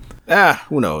one up.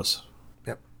 Who knows?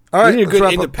 Yep. All right. You need a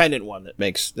good independent one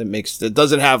that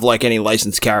doesn't have like any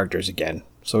licensed characters again,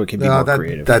 so it can be more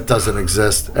creative. That doesn't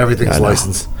exist. Everything's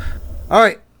licensed. All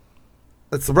right.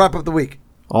 Let's wrap up the week.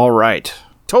 All right.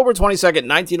 October 22nd,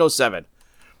 1907.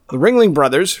 The Ringling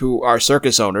Brothers, who are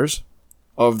circus owners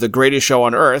of the greatest show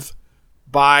on earth,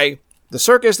 buy the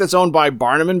circus that's owned by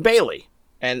Barnum and Bailey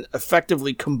and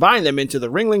effectively combine them into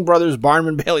the Ringling Brothers Barnum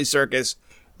and Bailey Circus,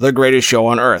 the greatest show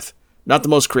on earth. Not the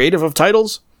most creative of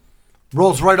titles.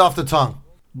 Rolls right off the tongue.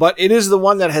 But it is the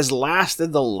one that has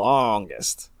lasted the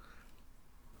longest.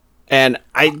 And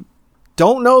I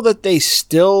don't know that they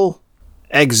still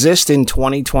exist in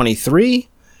 2023.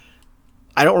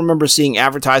 I don't remember seeing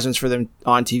advertisements for them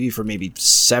on TV for maybe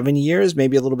 7 years,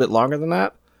 maybe a little bit longer than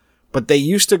that. But they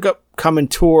used to come and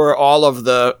tour all of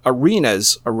the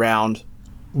arenas around.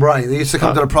 Right. They used to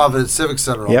come to the Providence Civic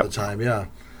Center all the time, yeah.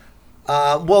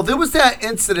 Well, there was that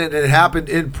incident that happened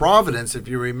in Providence, if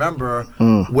you remember,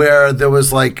 where there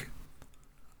was like,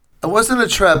 it wasn't a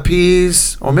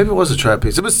trapeze, or maybe it was a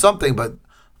trapeze. It was something, but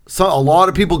a lot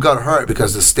of people got hurt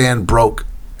because the stand broke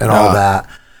and all that.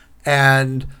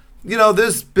 And, you know,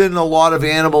 there's been a lot of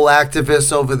animal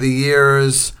activists over the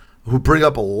years who bring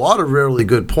up a lot of really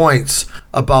good points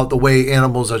about the way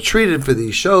animals are treated for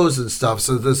these shows and stuff.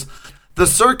 So the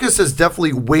circus has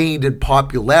definitely waned in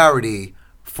popularity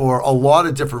for a lot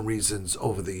of different reasons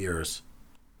over the years.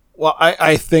 Well,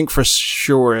 I think for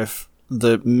sure if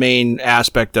the main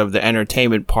aspect of the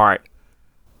entertainment part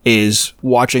is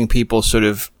watching people sort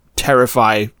of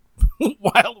terrify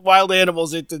wild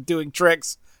animals into doing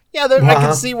tricks. Yeah, I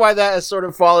can see why that has sort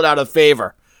of fallen out of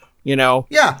favor, you know?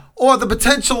 Yeah, or the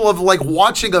potential of like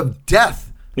watching of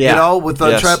death, you know, with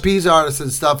the trapeze artists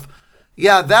and stuff.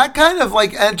 Yeah, that kind of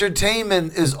like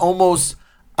entertainment is almost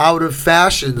out of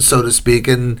fashion, so to speak.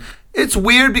 And it's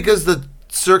weird because the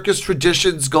circus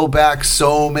traditions go back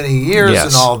so many years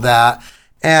and all that.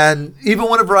 And even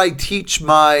whenever I teach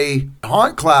my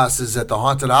haunt classes at the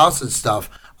haunted house and stuff,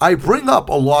 I bring up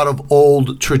a lot of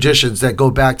old traditions that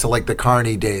go back to like the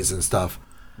Carney days and stuff.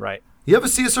 Right. You ever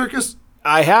see a circus?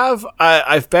 I have.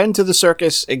 I've been to the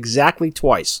circus exactly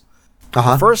twice.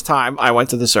 The first time I went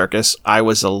to the circus, I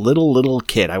was a little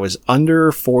kid. I was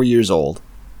under 4 years old.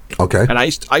 Okay. And I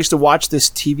used to watch this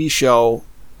TV show.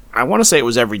 I want to say it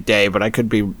was every day, but I could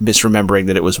be misremembering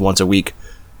that it was once a week,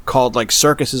 called like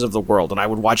Circuses of the World. And I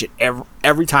would watch it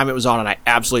every time it was on, and I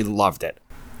absolutely loved it.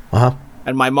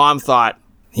 And my mom thought,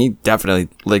 he definitely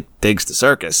like digs the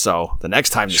circus, so the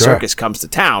next time the circus comes to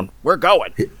town, we're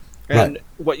going. And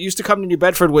what used to come to New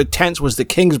Bedford with tents was the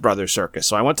King's Brothers Circus.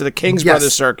 So I went to the King's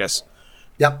Brothers Circus.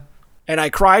 Yep. And I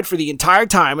cried for the entire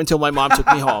time until my mom took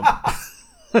me home.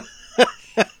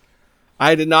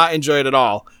 I did not enjoy it at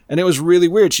all. And it was really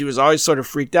weird. She was always sort of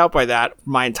freaked out by that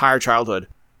my entire childhood.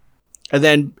 And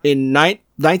then in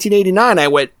 1989, I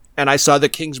went and I saw the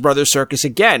King's Brothers Circus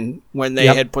again when they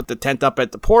had put the tent up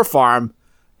at the Poor Farm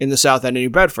in the south end of New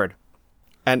Bedford.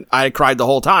 And I cried the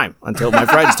whole time until my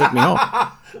friends took me home.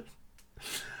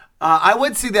 I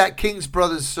went to see that King's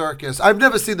Brothers Circus. I've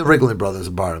never seen the Ringling Brothers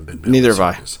in Barnum and Bailey. Neither have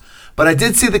I. But I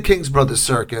did see the King's Brothers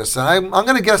Circus, and I'm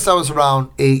going to guess I was around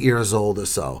 8 years old or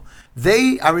so.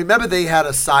 I remember they had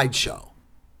a sideshow,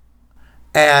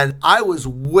 and I was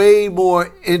way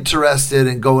more interested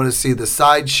in going to see the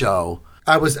sideshow.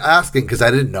 I was asking because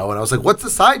I didn't know, and I was like, what's the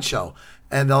sideshow?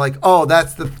 And they're like, oh,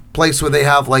 that's the place where they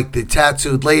have like the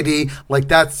tattooed lady. Like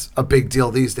that's a big deal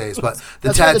these days. But the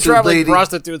that's tattooed where the lady,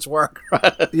 prostitutes work.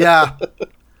 yeah.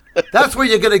 That's where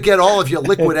you're going to get all of your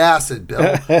liquid acid,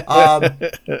 Bill.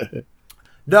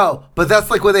 No, but that's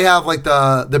like where they have like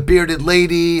the bearded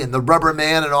lady and the rubber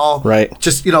man and all. Right.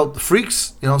 Just,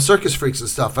 freaks, circus freaks and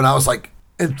stuff. And I was like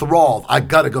enthralled. I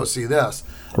got to go see this.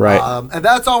 Right. And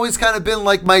that's always kind of been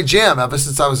like my jam ever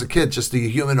since I was a kid, just the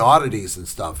human oddities and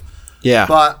stuff. Yeah.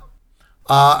 But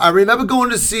I remember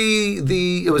going to see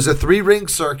it was a 3-ring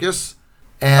circus.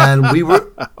 And we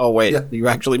were. Oh, wait. Yeah. You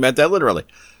actually meant that literally.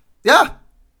 Yeah.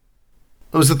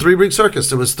 It was a 3-ring circus.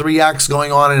 There was 3 acts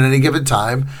going on at any given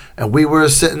time, and we were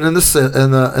sitting in the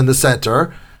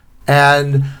center.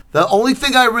 And the only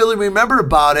thing I really remember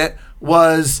about it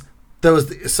was there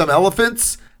was some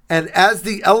elephants, and as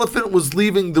the elephant was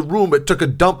leaving the room, it took a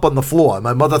dump on the floor.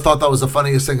 My mother thought that was the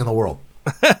funniest thing in the world.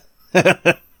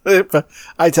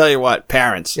 I tell you what,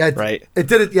 parents, right? It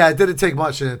didn't take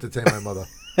much to entertain my mother.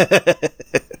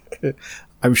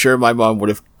 I'm sure my mom would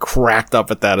have cracked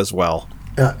up at that as well.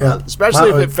 Yeah. Especially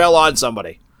if it fell on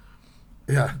somebody.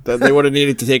 Yeah. They would have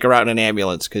needed to take her out in an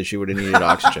ambulance because she would have needed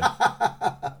oxygen.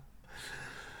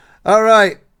 All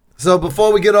right. So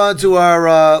before we get on to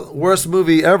our worst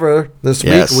movie ever this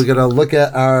week, we're going to look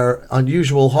at our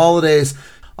unusual holidays.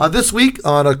 This week,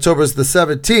 on October the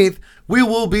 17th, we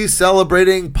will be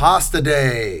celebrating Pasta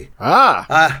Day.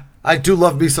 I do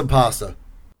love me some pasta.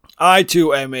 I,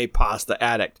 too, am a pasta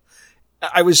addict.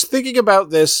 I was thinking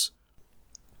about this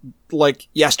like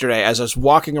yesterday as I was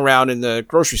walking around in the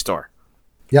grocery store.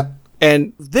 Yep.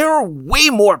 And there are way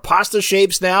more pasta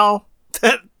shapes now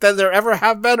than there ever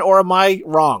have been, or am I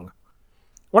wrong?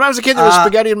 When I was a kid, there was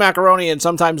spaghetti and macaroni and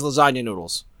sometimes lasagna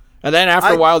noodles. And then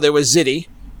after a while, there was ziti.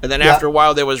 And then after a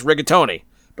while, there was rigatoni.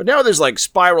 But now there's like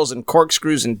spirals and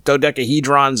corkscrews and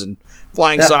dodecahedrons and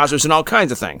flying saucers and all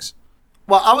kinds of things.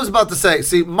 Well, I was about to say,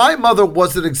 see, my mother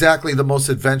wasn't exactly the most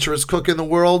adventurous cook in the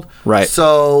world. Right.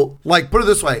 So, like, put it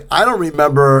this way. I don't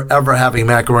remember ever having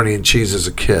macaroni and cheese as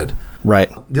a kid.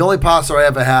 Right. The only pasta I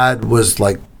ever had was,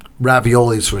 like,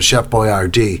 raviolis from Chef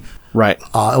Boyardee. Right.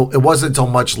 It wasn't until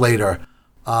much later.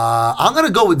 I'm going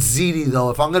to go with ziti,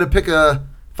 though. If I'm going to pick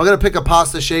a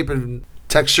pasta shape and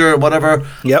texture or whatever.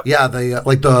 Yep. Yeah, the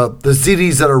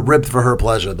zitis that are ribbed for her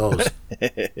pleasure, those.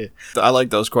 I like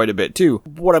those quite a bit too.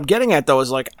 What I'm getting at though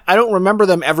is like I don't remember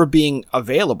them ever being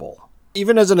available.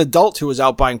 Even as an adult who was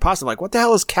out buying pasta, I'm like, what the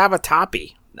hell is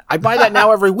cavatappi? I buy that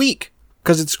now every week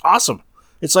because it's awesome.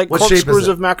 It's like corkscrews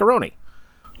of macaroni.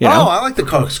 You know? I like the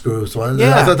corkscrews one.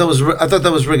 Yeah. I thought that was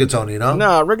rigatoni.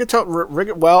 No,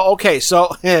 rigatoni. Well, okay,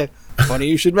 so funny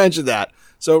you should mention that.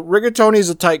 So rigatoni is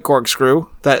a tight corkscrew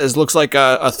that looks like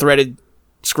a threaded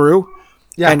screw.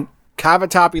 Yeah. And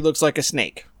cavatappi looks like a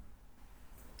snake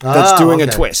that's doing a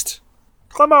twist.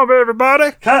 Come on,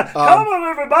 everybody. Come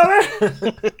on,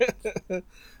 everybody.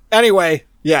 Anyway,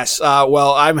 yes.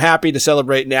 Well, I'm happy to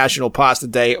celebrate National Pasta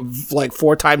Day like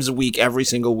 4 times a week, every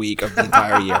single week of the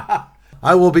entire year.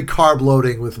 I will be carb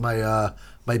loading with my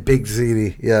my big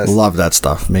ziti. Yes. Love that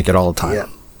stuff. Make it all the time. Yeah.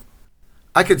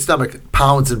 I could stomach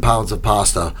pounds and pounds of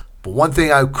pasta, but one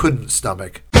thing I couldn't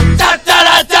stomach. The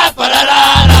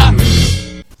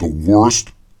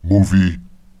worst movie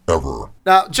ever.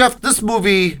 Now, Jeff, this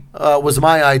movie was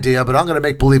my idea, but I'm going to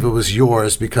make believe it was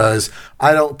yours because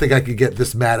I don't think I could get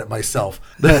this mad at myself.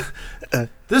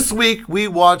 This week, we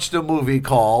watched a movie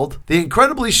called The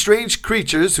Incredibly Strange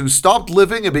Creatures Who Stopped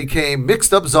Living and Became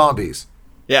Mixed Up Zombies.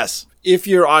 Yes. If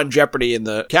you're on Jeopardy, and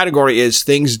the category is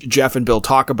things Jeff and Bill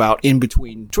talk about in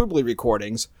between Twibbly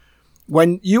recordings,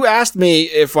 when you asked me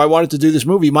if I wanted to do this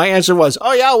movie, my answer was,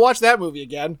 oh yeah, I'll watch that movie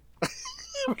again.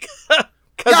 Because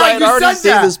I had already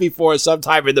seen this before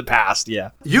sometime in the past, yeah.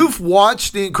 You've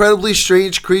watched The Incredibly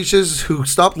Strange Creatures Who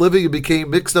Stopped Living and Became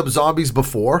Mixed Up Zombies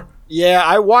before? Yeah,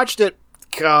 I watched it,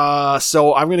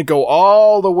 so I'm going to go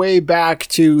all the way back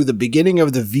to the beginning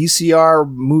of the VCR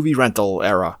movie rental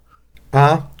era.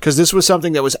 Because this was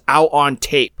something that was out on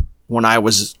tape when I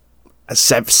was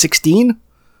 16?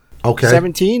 Okay.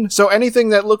 17? So anything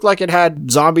that looked like it had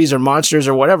zombies or monsters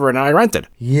or whatever, and I rented.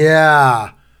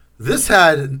 Yeah. This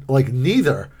had, like,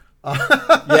 neither.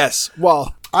 Yes.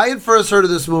 Well, I had first heard of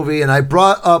this movie, and I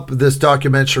brought up this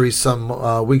documentary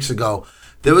some weeks ago.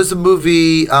 There was a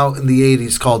movie out in the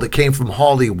 80s called It Came From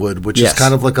Hollywood, which is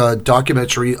kind of like a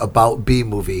documentary about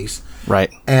B-movies.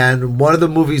 Right. And one of the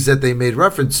movies that they made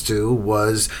reference to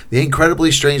was The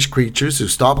Incredibly Strange Creatures Who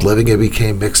Stopped Living and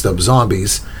Became Mixed Up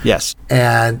Zombies. Yes.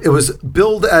 And it was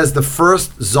billed as the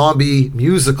first zombie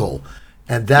musical,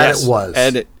 and that it was.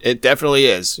 And it definitely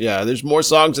is. Yeah, there's more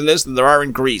songs in this than there are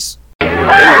in Grease.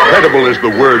 Incredible is the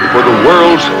word for the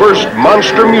world's first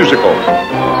monster musical.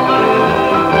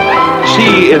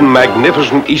 See in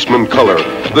magnificent Eastman color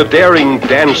the daring,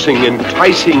 dancing,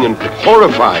 enticing, and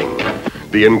horrifying.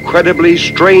 The incredibly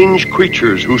strange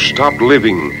creatures who stopped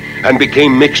living and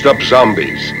became mixed-up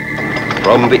zombies.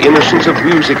 From the innocence of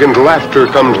music and laughter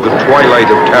comes the twilight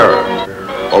of terror.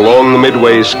 Along the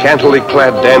midway, scantily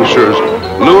clad dancers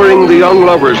luring the young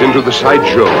lovers into the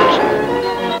sideshows.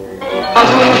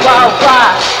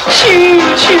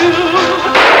 Choo-choo.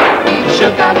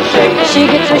 Sugar shake. She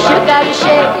gets her sugar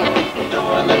shake.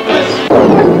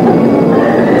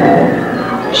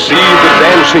 See the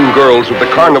dancing girls of the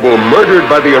carnival murdered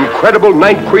by the incredible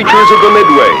night creatures of the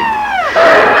Midway.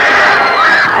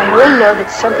 I only know that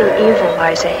something evil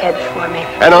lies ahead for me.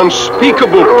 An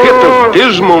unspeakable pit of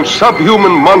dismal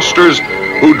subhuman monsters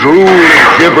who drool and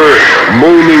gibber,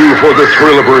 moaning for the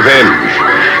thrill of revenge.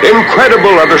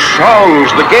 Incredible are the songs,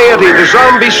 the gaiety, the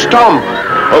zombie stomp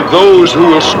of those who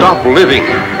will stop living.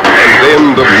 And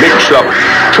then the mix-up,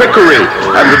 trickery,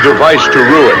 and the device to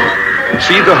ruin.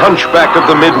 See the hunchback of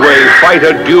the Midway fight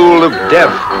a duel of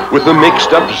death with the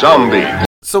mixed-up zombie.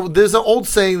 So there's an old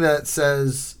saying that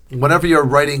says, whenever you're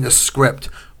writing a script,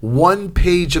 1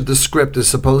 page of the script is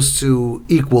supposed to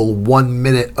equal 1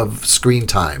 minute of screen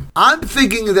time. I'm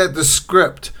thinking that the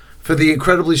script for the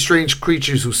incredibly strange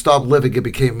creatures who stopped living and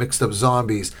became mixed-up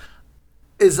zombies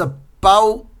is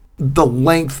about the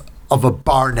length of a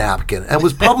bar napkin and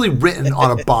was probably written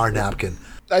on a bar napkin.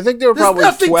 I think there were There's probably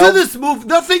nothing 12. to this movie.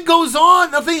 Nothing goes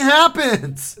on. Nothing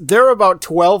happens. There are about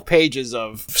 12 pages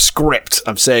of script,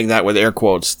 I'm saying that with air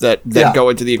quotes, that go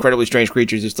into the incredibly strange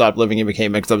creatures who stopped living and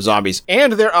became mixed up zombies.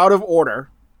 And they're out of order.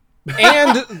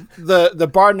 And the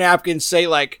bar napkins say,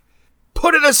 like,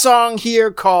 put in a song here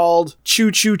called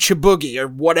Choo Choo Chaboogie or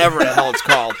whatever the hell it's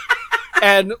called.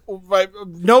 And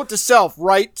note to self,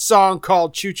 write song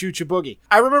called Choo Choo Chaboogie.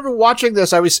 I remember watching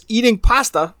this. I was eating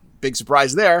pasta, big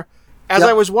surprise there, as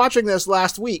I was watching this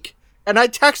last week. And I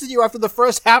texted you after the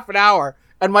first half an hour,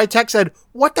 and my text said,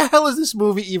 what the hell is this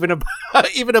movie even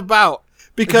about?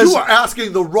 Because you are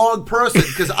asking the wrong person,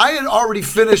 because I had already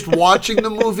finished watching the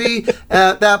movie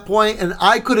at that point, and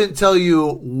I couldn't tell you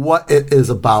what it is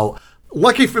about.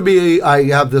 Lucky for me, I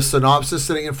have the synopsis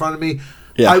sitting in front of me.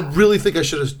 Yeah. I really think I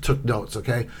should have took notes,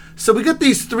 okay? So we got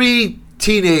these 3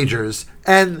 teenagers,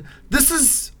 and this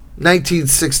is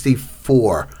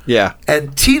 1964. Yeah.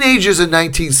 And teenagers in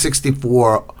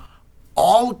 1964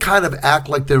 all kind of act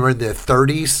like they were in their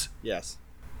 30s. Yes.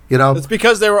 You know? It's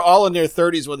because they were all in their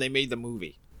 30s when they made the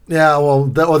movie. Yeah, well,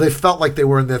 they felt like they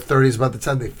were in their 30s by the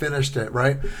time they finished it,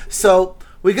 right? So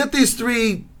we got these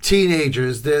 3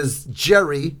 teenagers. There's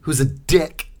Jerry, who's a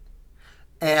dick.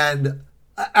 And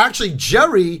actually,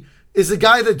 Jerry is the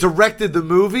guy that directed the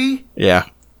movie. Yeah.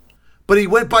 But he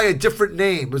went by a different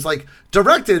name. It was like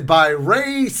directed by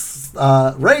Ray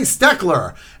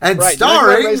Steckler and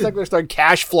starring Ray Steckler starred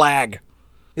Cash Flag.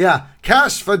 Yeah,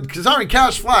 starring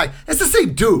Cash Flag. It's the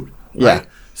same dude. Right? Yeah.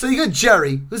 So you got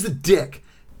Jerry, who's a dick,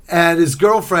 and his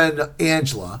girlfriend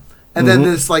Angela, and then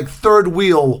this like third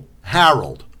wheel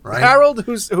Harold. Right? Harold,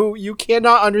 who you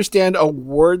cannot understand a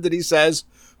word that he says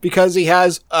because he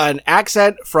has an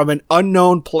accent from an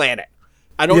unknown planet.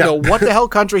 I don't know what the hell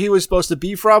country he was supposed to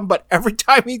be from, but every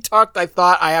time he talked, I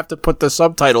thought I have to put the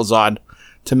subtitles on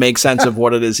to make sense of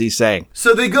what it is he's saying.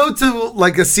 So they go to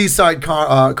like a seaside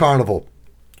carnival,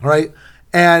 right?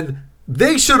 And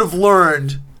they should have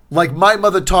learned, like my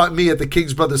mother taught me at the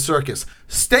King's Brothers Circus,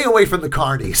 stay away from the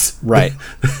carnies. Right.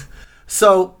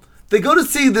 So they go to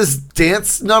see this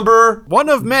dance number. One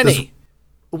of many.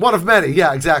 One of many,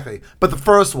 yeah, exactly. But the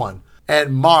first one,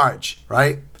 and Marge,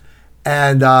 right?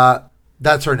 And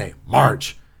that's her name,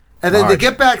 Marge. And then they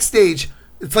get backstage.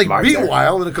 It's like Marge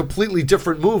meanwhile in a completely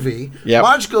different movie. Yep.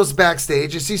 Marge goes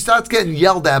backstage and she starts getting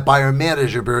yelled at by her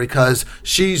manager because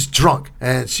she's drunk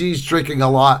and she's drinking a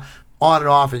lot on and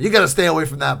off. And you got to stay away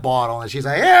from that bottle. And she's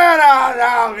like, "You don't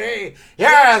know me.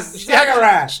 You're a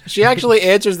cigarette." She actually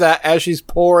answers that as she's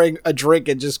pouring a drink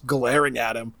and just glaring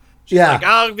at him. She's like,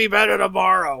 "I'll be better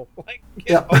tomorrow." Like,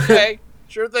 okay.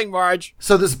 Sure thing, Marge.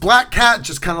 So this black cat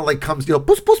just kind of like comes,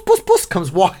 puss, puss, puss, puss,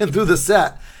 comes walking through the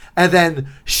set. And then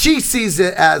she sees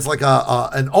it as like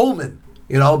an omen,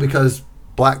 because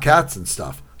black cats and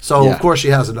stuff. So, of course, she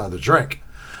has another drink.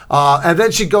 And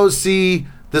then she goes see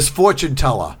this fortune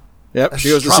teller. Yep, she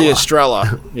goes to see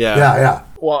Estrella. Yeah. Yeah.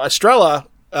 Well, Estrella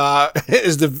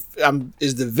is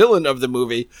the villain of the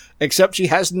movie, except she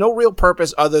has no real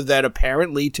purpose other than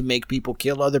apparently to make people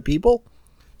kill other people.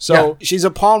 So she's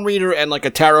a palm reader and like a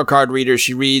tarot card reader.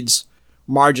 She reads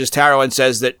Marge's tarot and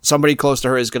says that somebody close to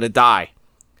her is going to die.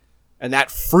 And that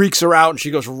freaks her out and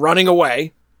she goes running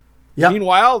away. Yep.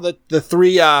 Meanwhile, the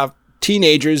 3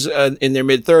 teenagers in their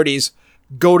mid-30s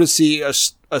go to see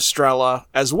Estrella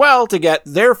as well to get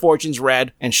their fortunes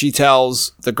read. And she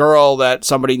tells the girl that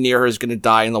somebody near her is going to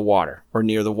die in the water or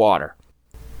near the water.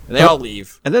 And they all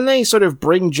leave. And then they sort of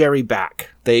bring Jerry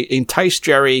back. They entice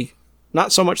Jerry,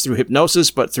 not so much through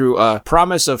hypnosis, but through a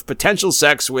promise of potential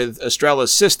sex with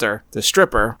Estrella's sister, the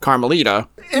stripper, Carmelita.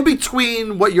 In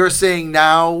between what you're saying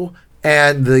now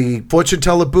and the fortune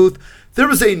teller booth, there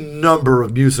is a number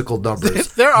of musical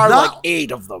numbers. There are like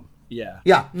 8 of them. Yeah.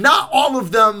 Yeah, not all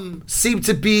of them seem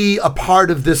to be a part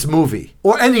of this movie,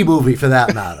 or any movie for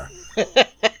that matter.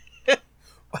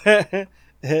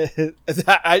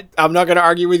 I'm not going to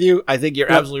argue with you. I think you're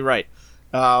absolutely right.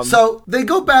 So they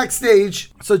go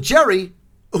backstage. So Jerry,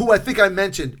 who I think I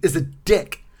mentioned is a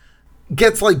dick,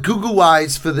 gets like goo-goo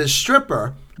eyes for this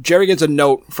stripper. Jerry gets a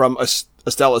note from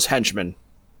Estella's henchman,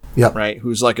 Yep. right,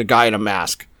 who's like a guy in a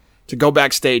mask, to go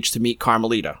backstage to meet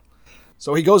Carmelita.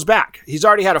 So he goes back. He's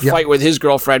already had a fight with his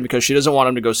girlfriend because she doesn't want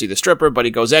him to go see the stripper, but he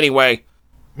goes anyway.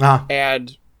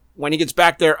 And when he gets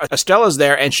back there, Estella's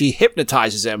there, and she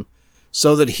hypnotizes him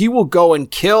so that he will go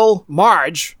and kill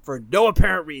Marge for no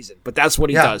apparent reason. But that's what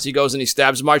he does. He goes and he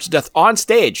stabs Marge to death on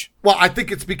stage. Well, I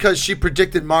think it's because she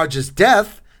predicted Marge's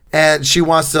death, and she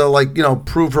wants to, like, you know,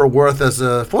 prove her worth as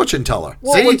a fortune teller.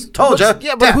 Well, see? Told you.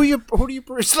 Yeah, but who do you,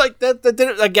 it's like that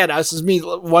didn't, again, this is me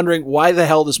wondering why the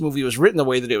hell this movie was written the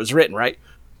way that it was written, right?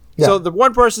 Yeah. So the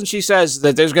one person she says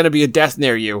that there's going to be a death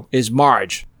near you is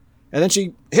Marge. And then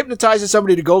she hypnotizes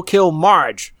somebody to go kill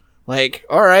Marge. Like,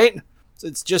 all right.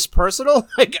 It's just personal.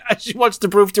 Like, she wants to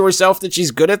prove to herself that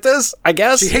she's good at this, I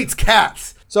guess. She hates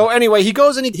cats. So anyway, he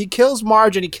goes and he kills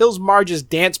Marge, and he kills Marge's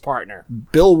dance partner,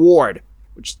 Bill Ward,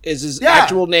 which is his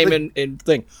actual name in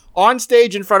thing, on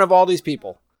stage in front of all these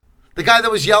people. The guy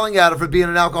that was yelling at her for being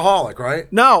an alcoholic,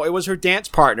 right? No, it was her dance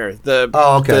partner.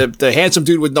 Okay. The handsome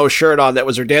dude with no shirt on that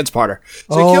was her dance partner.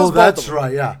 So he kills both that's of them.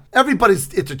 right, yeah.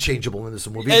 Everybody's interchangeable in this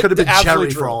movie. It could have been Jerry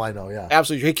for all I know, yeah.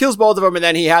 Absolutely. He kills both of them, and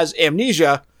then he has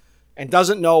amnesia and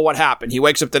doesn't know what happened. He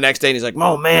wakes up the next day and he's like,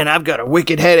 oh man, I've got a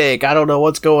wicked headache. I don't know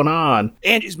what's going on.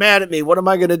 Angie's mad at me. What am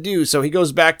I going to do? So he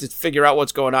goes back to figure out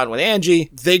what's going on with Angie.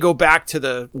 They go back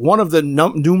to one of the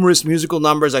numerous musical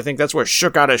numbers. I think that's where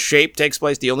Shook Out of Shape takes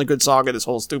place. The only good song in this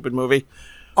whole stupid movie.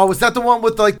 Oh, is that the one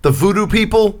with like the voodoo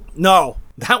people? No,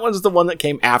 that one's the one that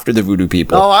came after the voodoo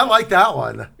people. Oh, I like that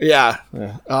one. Yeah.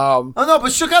 Oh no,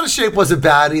 but Shook Out of Shape wasn't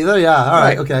bad either. Yeah. All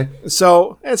right. Okay.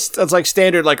 So it's like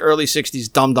standard like early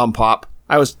 60s dum dum pop.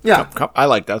 I liked that. I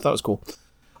thought it was cool.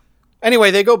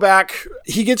 Anyway, they go back.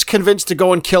 He gets convinced to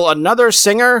go and kill another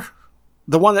singer,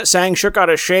 the one that sang Shook Out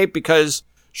of Shape, because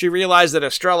she realized that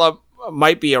Estrella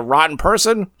might be a rotten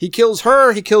person. He kills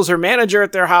her. He kills her manager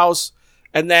at their house.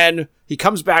 And then he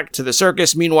comes back to the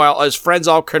circus. Meanwhile, his friends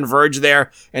all converge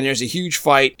there, and there's a huge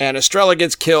fight, and Estrella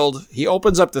gets killed. He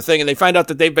opens up the thing, and they find out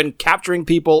that they've been capturing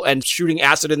people and shooting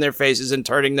acid in their faces and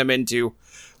turning them into,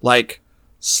 like,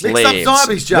 slaves. Mixed up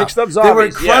zombies, Jeff. Mixed up zombies, they were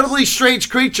incredibly strange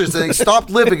creatures, and they stopped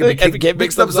living and became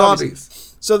mixed up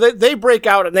zombies. So they break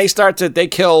out, and they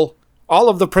kill all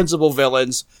of the principal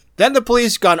villains. Then the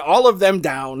police gun all of them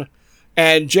down.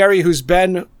 And Jerry, who's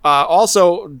been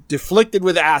also deflected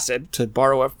with acid, to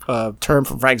borrow a term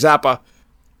from Frank Zappa,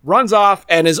 runs off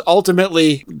and is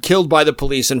ultimately killed by the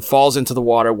police and falls into the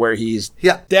water where he's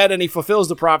dead. And he fulfills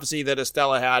the prophecy that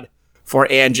Estella had for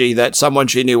Angie, that someone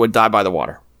she knew would die by the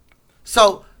water.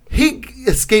 So he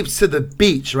escapes to the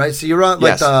beach, right? So you're on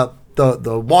like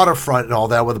the waterfront and all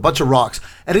that with a bunch of rocks.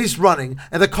 And he's running,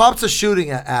 and the cops are shooting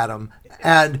at him.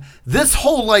 And this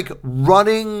whole like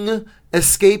running,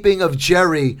 escaping of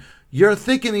Jerry, you're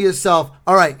thinking to yourself,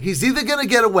 all right, he's either going to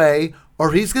get away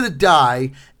or he's going to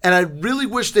die. And I really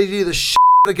wish they did the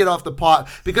to get off the pot,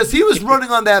 because he was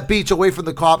running on that beach away from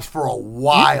the cops for a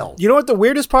while. You know what the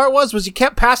weirdest part was he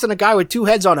kept passing a guy with 2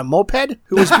 heads on a moped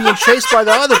who was being chased by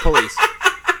the other police.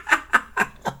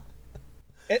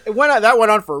 That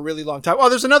went on for a really long time. Oh,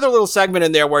 there's another little segment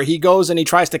in there where he goes and he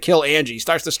tries to kill Angie. He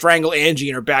starts to strangle Angie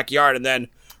in her backyard, and then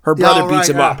her brother beats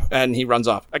him up, and he runs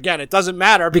off. Again, it doesn't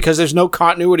matter because there's no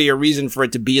continuity or reason for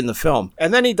it to be in the film.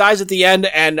 And then he dies at the end,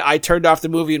 and I turned off the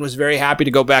movie and was very happy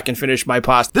to go back and finish my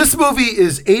pasta. This movie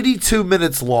is 82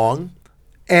 minutes long,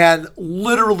 and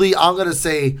literally, I'm going to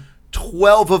say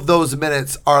 12 of those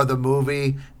minutes are the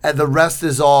movie, and the rest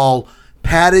is all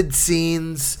padded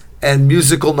scenes and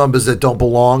musical numbers that don't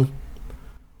belong.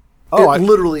 It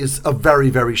literally is a very,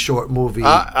 very short movie.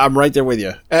 I'm right there with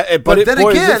you. But then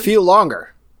again, does it feel longer?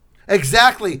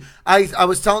 Exactly. I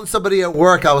was telling somebody at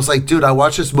work, I was like, dude, I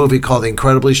watched this movie called The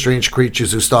Incredibly Strange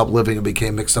Creatures Who Stopped Living and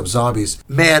Became Mixed Up Zombies.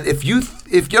 Man, if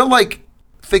you're like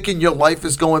thinking your life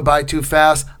is going by too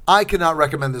fast, I cannot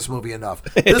recommend this movie enough.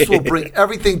 This will bring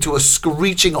everything to a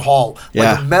screeching halt,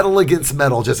 Yeah. like metal against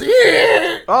metal, just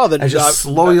Oh, and just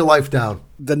slow your life down.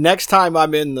 the next time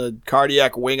I'm in the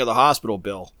cardiac wing of the hospital,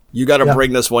 Bill, you got to Yeah.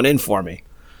 bring this one in for me.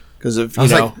 Because if, I you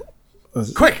was know,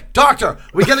 like, quick, doctor,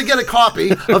 we got to get a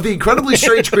copy of the incredibly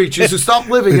strange creatures who stopped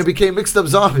living and became mixed up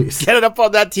zombies. get it up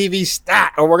on that TV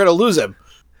stat or we're going to lose him.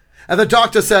 And the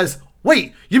doctor says,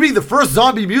 wait, you mean the first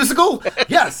zombie musical?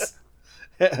 Yes.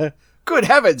 Good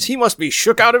heavens, he must be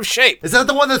shook out of shape. Is that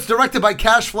the one that's directed by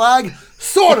Cash Flag?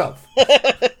 Sort of.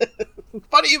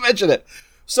 Funny you mention it.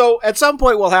 So at some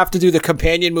point we'll have to do the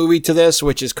companion movie to this,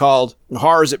 which is called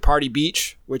Horrors at Party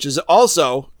Beach, which is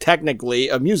also technically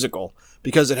a musical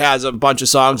because it has a bunch of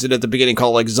songs in it at the beginning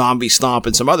called like Zombie Stomp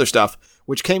and some other stuff,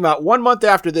 which came out 1 month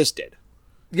after this did.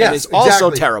 Yes, And it's also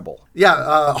exactly. terrible.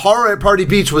 Yeah, Horror at Party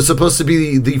Beach was supposed to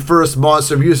be the first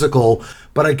monster musical,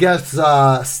 but I guess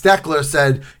Steckler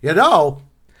said,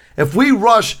 if we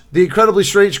rush the incredibly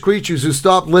strange creatures who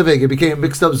stopped living and became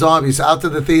mixed up zombies out to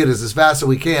the theaters as fast as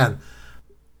we can,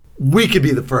 we could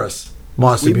be the first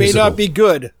monster We may musical. not be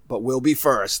good, but we'll be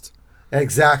first.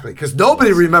 Exactly, because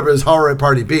nobody remembers Horror at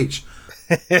Party Beach.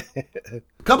 A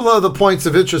couple of other points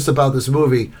of interest about this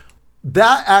movie.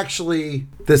 That actually,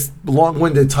 this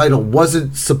long-winded title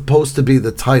wasn't supposed to be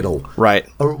the title. Right.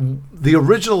 The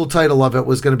original title of it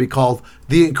was going to be called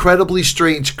The Incredibly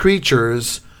Strange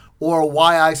Creatures, or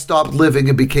Why I Stopped Living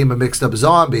and Became a Mixed Up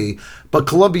Zombie. But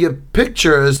Columbia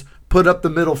Pictures put up the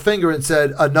middle finger and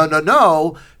said,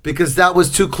 no, because that was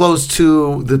too close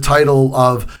to the title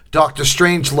of Dr.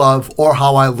 Strangelove, or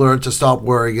How I Learned to Stop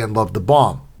Worrying and Love the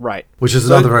Bomb. Right. Which is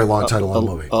another very long title on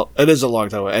the movie. It is a long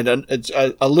title. And it's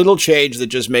a little change that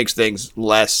just makes things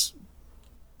less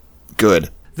good.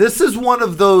 This is one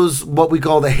of those, what we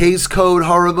call the Hays Code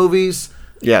horror movies.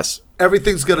 Yes.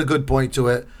 Everything's got a good point to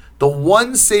it. The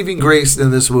one saving grace in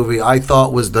this movie, I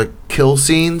thought, was the kill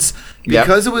scenes. Yep.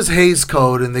 Because it was Hays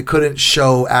Code and they couldn't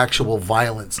show actual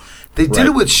violence. They did Right.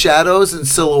 it with shadows and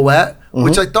silhouette,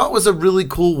 which I thought was a really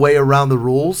cool way around the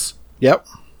rules. Yep.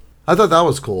 I thought that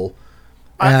was cool.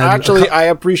 I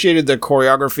appreciated the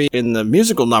choreography in the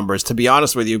musical numbers, to be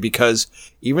honest with you, because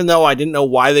even though I didn't know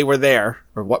why they were there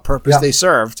or what purpose Yeah. they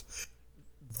served,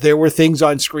 there were things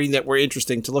on screen that were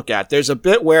interesting to look at. There's a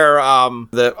bit where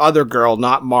the other girl,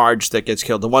 not Marge, that gets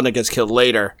killed, the one that gets killed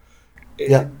later,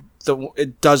 Yeah.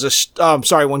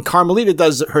 when Carmelita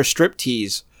does her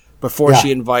striptease before Yeah.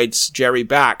 she invites Jerry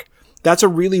back. That's a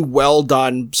really well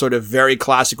done, sort of very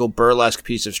classical burlesque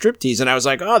piece of striptease. And I was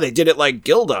like, oh, they did it like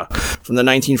Gilda from the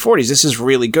 1940s. This is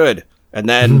really good. And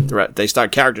then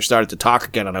characters started to talk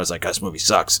again, and I was like, this movie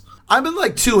sucks. I'm in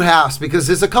like two halves because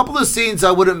there's a couple of scenes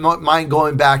I wouldn't mind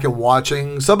going back and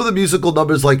watching. Some of the musical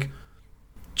numbers, like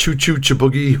Choo Choo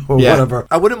Chaboogie or Yeah. whatever,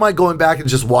 I wouldn't mind going back and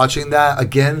just watching that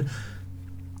again.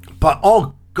 But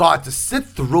oh god, to sit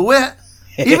through it,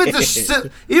 even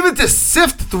to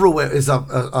sift through it is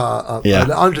Yeah.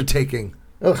 an undertaking.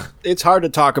 Ugh. It's hard to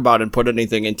talk about and put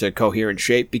anything into coherent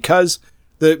shape because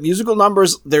the musical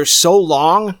numbers, they're so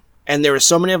long and there are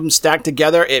so many of them stacked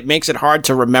together, it makes it hard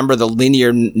to remember the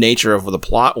linear nature of the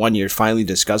plot when you're finally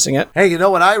discussing it. Hey, you know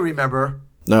what I remember?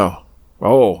 No.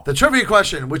 Oh. The trivia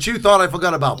question, which you thought I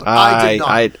forgot about, but I did not.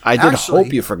 I did Actually,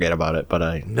 hope you forget about it, but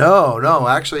I No,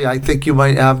 actually, I think you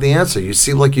might have the answer. You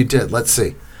seem like you did. Let's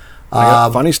see. got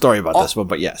a funny story about this one,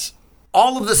 but yes.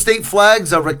 All of the state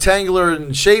flags are rectangular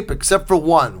in shape except for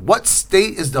one. What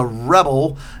state is the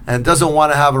rebel and doesn't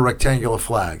want to have a rectangular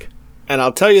flag? And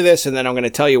I'll tell you this, and then I'm going to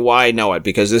tell you why I know it,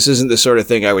 because this isn't the sort of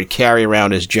thing I would carry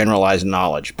around as generalized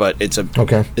knowledge, but it's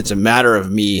a matter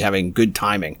of me having good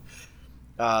timing.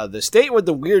 The state with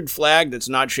the weird flag that's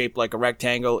not shaped like a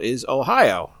rectangle is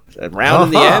Ohio. Round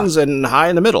in the Uh-huh. ends and high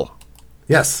in the middle.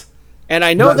 Yes. And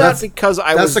I know that That's- because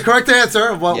That's the correct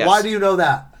answer. Well, Yes. why do you know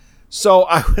that? So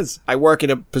I work in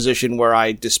a position where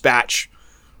I dispatch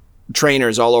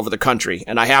trainers all over the country,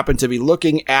 and I happen to be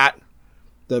looking at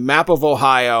the map of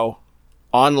Ohio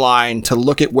online to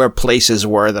look at where places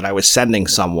were that I was sending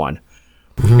someone.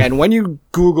 And when you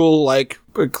Google like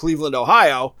Cleveland,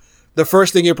 Ohio, the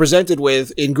first thing you're presented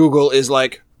with in Google is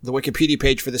like the Wikipedia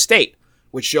page for the state,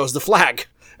 which shows the flag.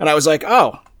 And I was like,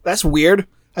 oh, that's weird.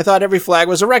 I thought every flag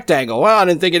was a rectangle. Well, I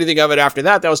didn't think anything of it after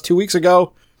that. That was 2 weeks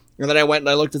ago. And then I went and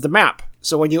I looked at the map.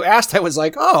 So when you asked, I was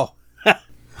like, oh,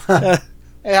 it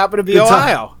happened to be Good time.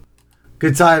 Ohio.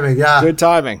 Good timing, yeah. Good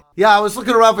timing. Yeah, I was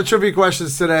looking around for trivia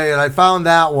questions today, and I found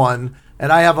that one.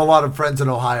 And I have a lot of friends in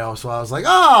Ohio, so I was like, oh,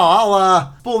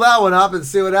 I'll pull that one up and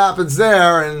see what happens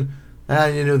there. And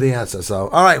you knew the answer. So,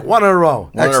 all right, one in a row.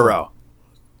 One in a Excellent. row.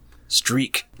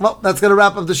 streak. Well, that's going to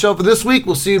wrap up the show for this week.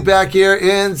 We'll see you back here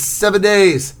in 7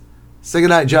 days. Say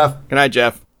goodnight, Jeff. Good night,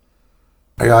 Jeff.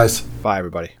 Bye, guys. Bye,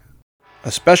 everybody.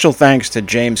 A special thanks to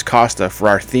James Costa for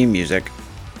our theme music.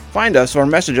 Find us or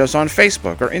message us on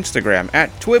Facebook or Instagram at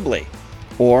Twibbly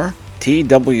or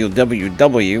TWWWBLY.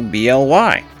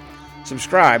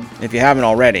 Subscribe if you haven't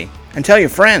already, and tell your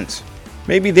friends.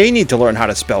 Maybe they need to learn how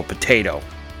to spell potato.